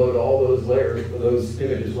forced to load all those layers, those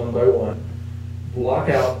images one by one, block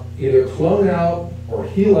out, either clone out, or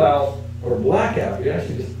heal out, or black out. You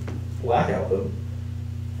actually just black out them,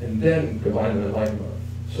 and then combine them in light mode.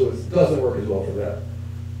 So it doesn't work as well for that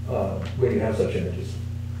when you have such images.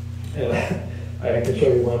 And I can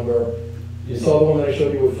show you one where, you saw the one that I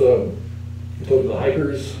showed you with I told you the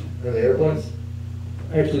hikers and the airplanes.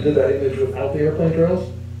 I actually did that image without the airplane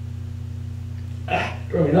trails.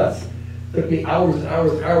 Drove me nuts. Took me hours and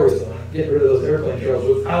hours and hours to get rid of those airplane trails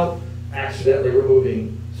without accidentally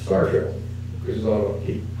removing star trail, which is all I want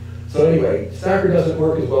to keep. So anyway, Stacker doesn't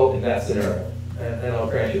work as well in that scenario, and I'll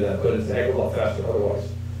grant you that, but it's a heck of a lot faster otherwise.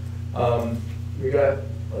 We got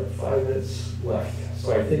like 5 minutes left,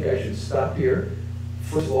 so I think I should stop here.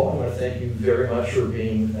 First of all, I want to thank you very much for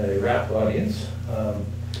being a rapt audience.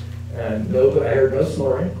 And no, I heard no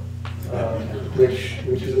snoring,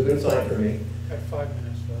 which is a good sign for me. Got 5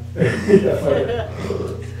 minutes left. Yeah, 5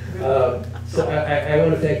 minutes. So I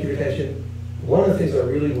want to thank you for your attention. One of the things I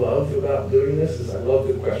really love about doing this is I love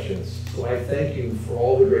the questions. So I thank you for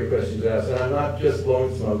all the great questions you asked. And I'm not just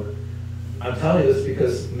blowing smoke. I'm telling you this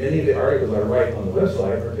because many of the articles I write on the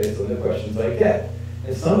website are based on the questions I get.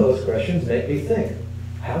 And some of those questions make me think,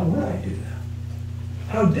 how would I do that?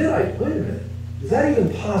 How did I? Wait a minute. Is that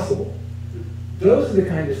even possible? Those are the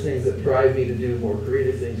kind of things that drive me to do more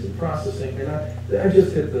creative things in processing, and I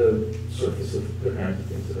just hit the surface of the kinds of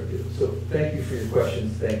things that I do. So thank you for your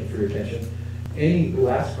questions, thank you for your attention. Any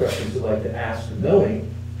last questions you'd like to ask,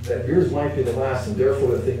 knowing that yours might be the last, and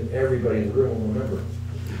therefore the thing everybody in the room will remember.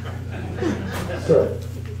 So,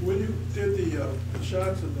 when you did the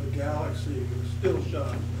shots of the galaxy, the still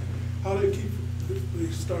shot, how do you keep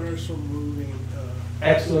the stars from moving?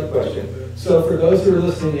 Excellent question. So for those who are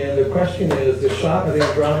listening in, the question is, the shot of the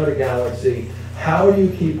Andromeda Galaxy, how do you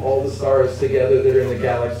keep all the stars together that are in the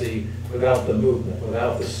galaxy without the movement,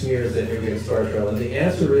 without the smears that you're getting star trail? And the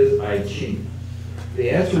answer is, I cheat. The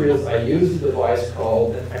answer is, I use a device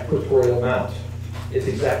called an equatorial mount. It's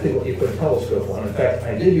exactly what you put a telescope on. In fact,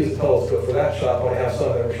 I did use a telescope for that shot, but I have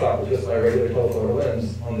some that were shot with just my regular telephoto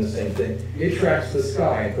lens on the same thing. It tracks the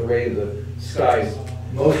sky at the rate of the sky's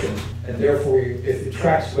motion, and therefore, if it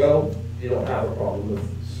tracks well, you don't have a problem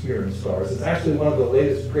with smearing stars. It's actually one of the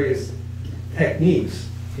latest, greatest techniques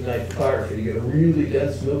in night photography to get a really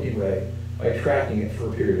dense Milky Way by tracking it for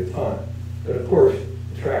a period of time. But of course,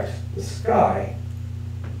 it tracks the sky,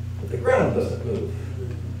 but the ground doesn't move.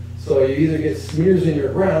 So you either get smears in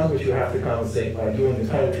your ground, which you have to compensate by doing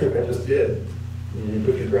the kind of trick I just did. You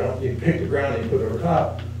put your ground, you pick the ground and you put it over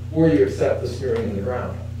top, or you accept the smearing in the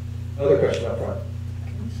ground. Another question up front.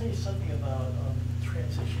 Can you say something about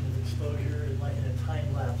transition of exposure, like in a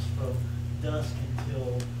time lapse from dusk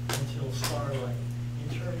until starlight?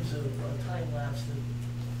 In terms of time lapse,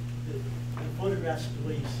 the photographs the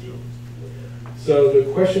way you see it. So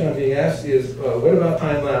the question I'm being asked is, what about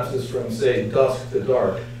time lapses from, say, dusk to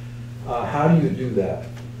dark? How do you do that?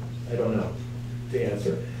 I don't know the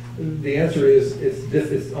answer. The answer is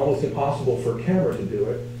it's almost impossible for a camera to do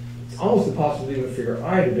it. It's almost impossible even for your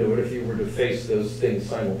eye to do it if you were to face those things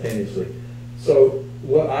simultaneously. So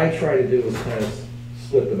what I try to do is kind of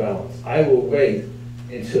split the balance. I will wait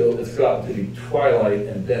until it's gotten to be twilight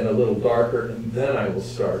and then a little darker, and then I will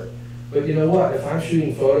start. But you know what? If I'm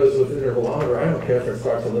shooting photos with an intervalometer, I don't care if it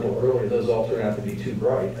starts a little early. Those all turn out to be too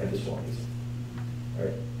bright. I just want these. All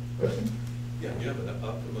right. Question? Yeah, you have an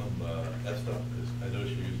optimum f-stop, because I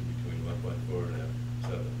noticed you're using between 1.4 and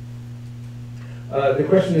f7. The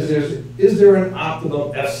question is there an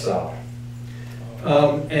optimum f-stop?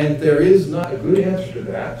 And there is not a good answer to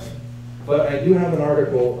that, but I do have an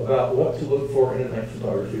article about what to look for in a night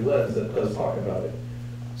photography lens that does talk about it.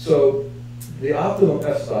 So the optimum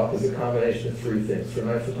f-stop is a combination of three things. For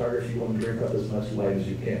night photography, you want to drink up as much light as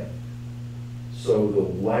you can. So the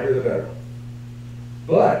lighter the better.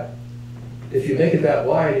 But if you make it that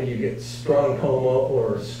wide and you get strong coma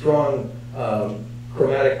or strong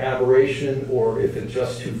chromatic aberration, or if it's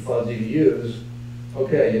just too fuzzy to use,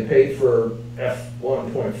 okay, you paid for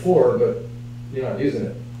f1.4, but you're not using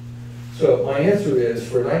it. So my answer is,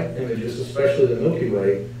 for night images, especially the Milky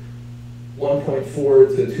Way,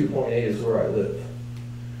 1.4 to 2.8 is where I live.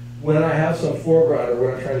 When I have some foreground or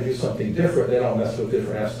when I'm trying to do something different, then I'll mess with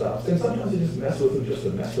different f-stops. And sometimes you just mess with them just to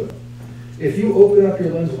mess with them. If you open up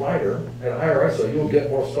your lens wider at higher ISO, you'll get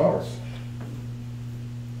more stars.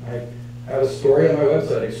 I have a story on my website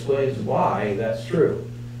that explains why that's true.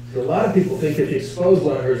 So a lot of people think if you expose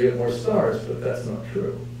longer, you get more stars, but that's not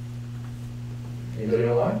true. Anybody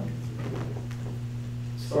know why?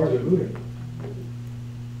 Stars are moving.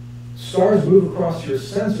 Stars move across your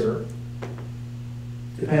sensor,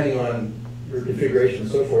 depending on your configuration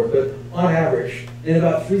and so forth, but on average, in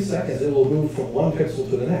about 3 seconds, it will move from one pixel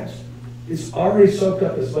to the next. It's already soaked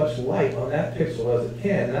up as much light on that pixel as it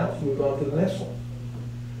can, now it's moved on to the next one.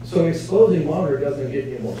 So exposing longer doesn't get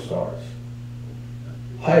you more stars.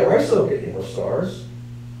 Higher ISO will get you more stars.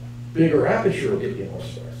 Bigger aperture will get you more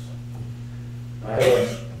stars. I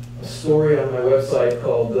have a story on my website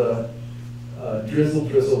called Drizzle,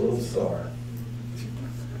 Drizzle, Little Star,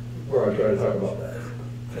 where I try to talk about that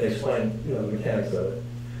and explain, the mechanics of it.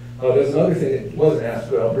 There's another thing that wasn't asked,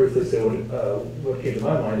 but I'll briefly say what came to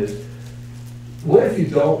my mind is, what if you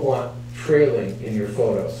don't want trailing in your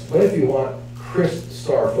photos? What if you want crisp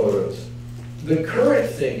star photos? The current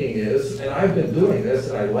thinking is, and I've been doing this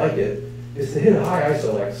and I like it, is to hit a high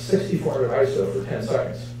ISO, like 6400 ISO for 10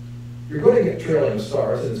 seconds. You're going to get trailing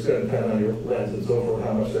stars, and it's going to depend on your lens and so forth,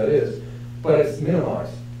 how much that is, but it's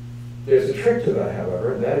minimized. There's a trick to that,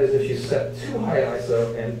 however, and that is if you set too high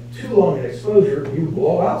ISO and too long an exposure, you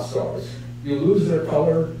blow out stars. You lose their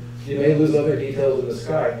color, you may lose other details in the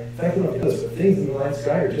sky. In fact, you don't know this, but things in the night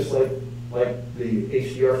sky are just like the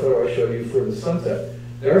HDR photo I showed you for the sunset.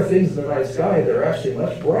 There are things in the night sky that are actually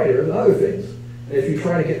much brighter than other things. And if you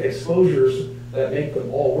try to get exposures that make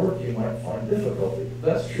them all work, you might find difficulty.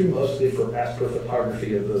 That's true mostly for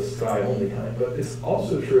astrophotography of the sky only kind, but it's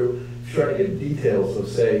also true if you're trying to get details of,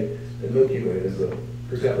 say, the Milky Way.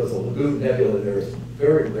 For example, there's a lagoon nebula there, it's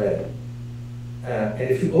very red. And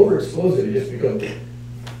if you overexpose it, it just becomes,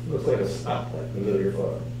 looks like a stoplight in the middle of your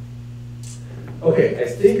photo. Okay, I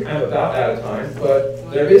think I'm about out of time, but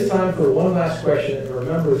there is time for one last question. And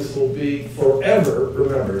remember, this will be forever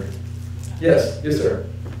remembered. Yes, yes, sir.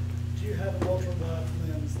 Do you have an ultra-wide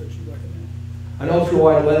lens that you recommend? An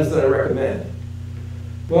ultra-wide lens that I recommend.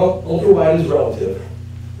 Well, ultra-wide is relative.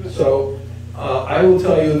 So I will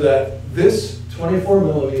tell you that this 24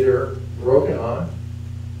 millimeter Rokinon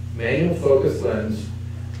manual focus lens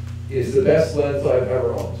is the best lens I've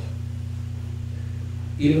ever owned.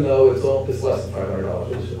 Even though it's less than $500,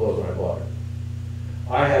 which it was when I bought it.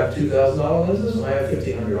 I have $2,000 lenses and I have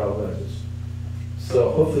 $1,500 lenses.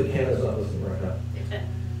 So hopefully Canon's not listening right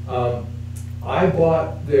now. I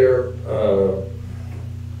bought their,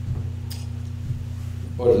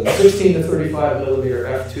 what is it, 16 to 35 millimeter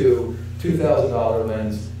f2 $2,000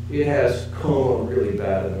 lens. It has chroma really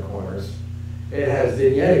bad in the corners. It has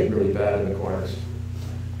vignetting really bad in the corners.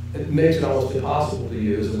 It makes it almost impossible to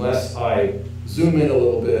use unless I zoom in a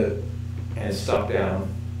little bit and stop down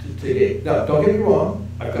to get. Now, don't get me wrong.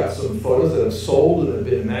 I've got some photos that have sold and have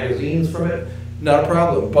been in magazines from it. Not a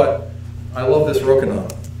problem, but I love this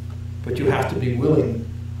Rokinon. But you have to be willing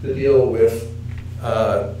to deal with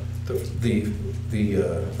the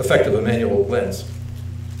effect of a manual lens.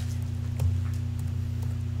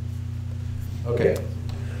 Okay,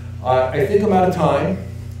 I think I'm out of time.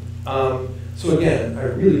 So again, I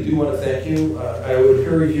really do want to thank you. I would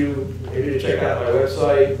encourage you maybe to check out my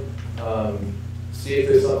website, see if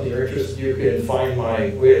there's something you're interested in. You can find my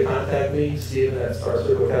way to contact me,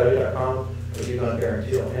 Stephen@starcircleacademy.com. I do not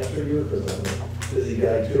guarantee I'll answer you because I'm a busy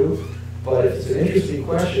guy too. But if it's an interesting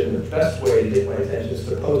question, the best way to get my attention is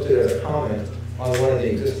to post it as a comment on one of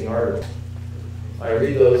the existing articles. I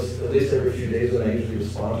read those at least every few days and I usually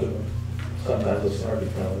respond to them. Sometimes those snarky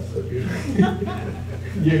comments, but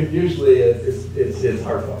usually it's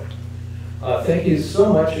heartfelt. Thank you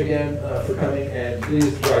so much again for coming, and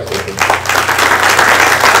please drive safely.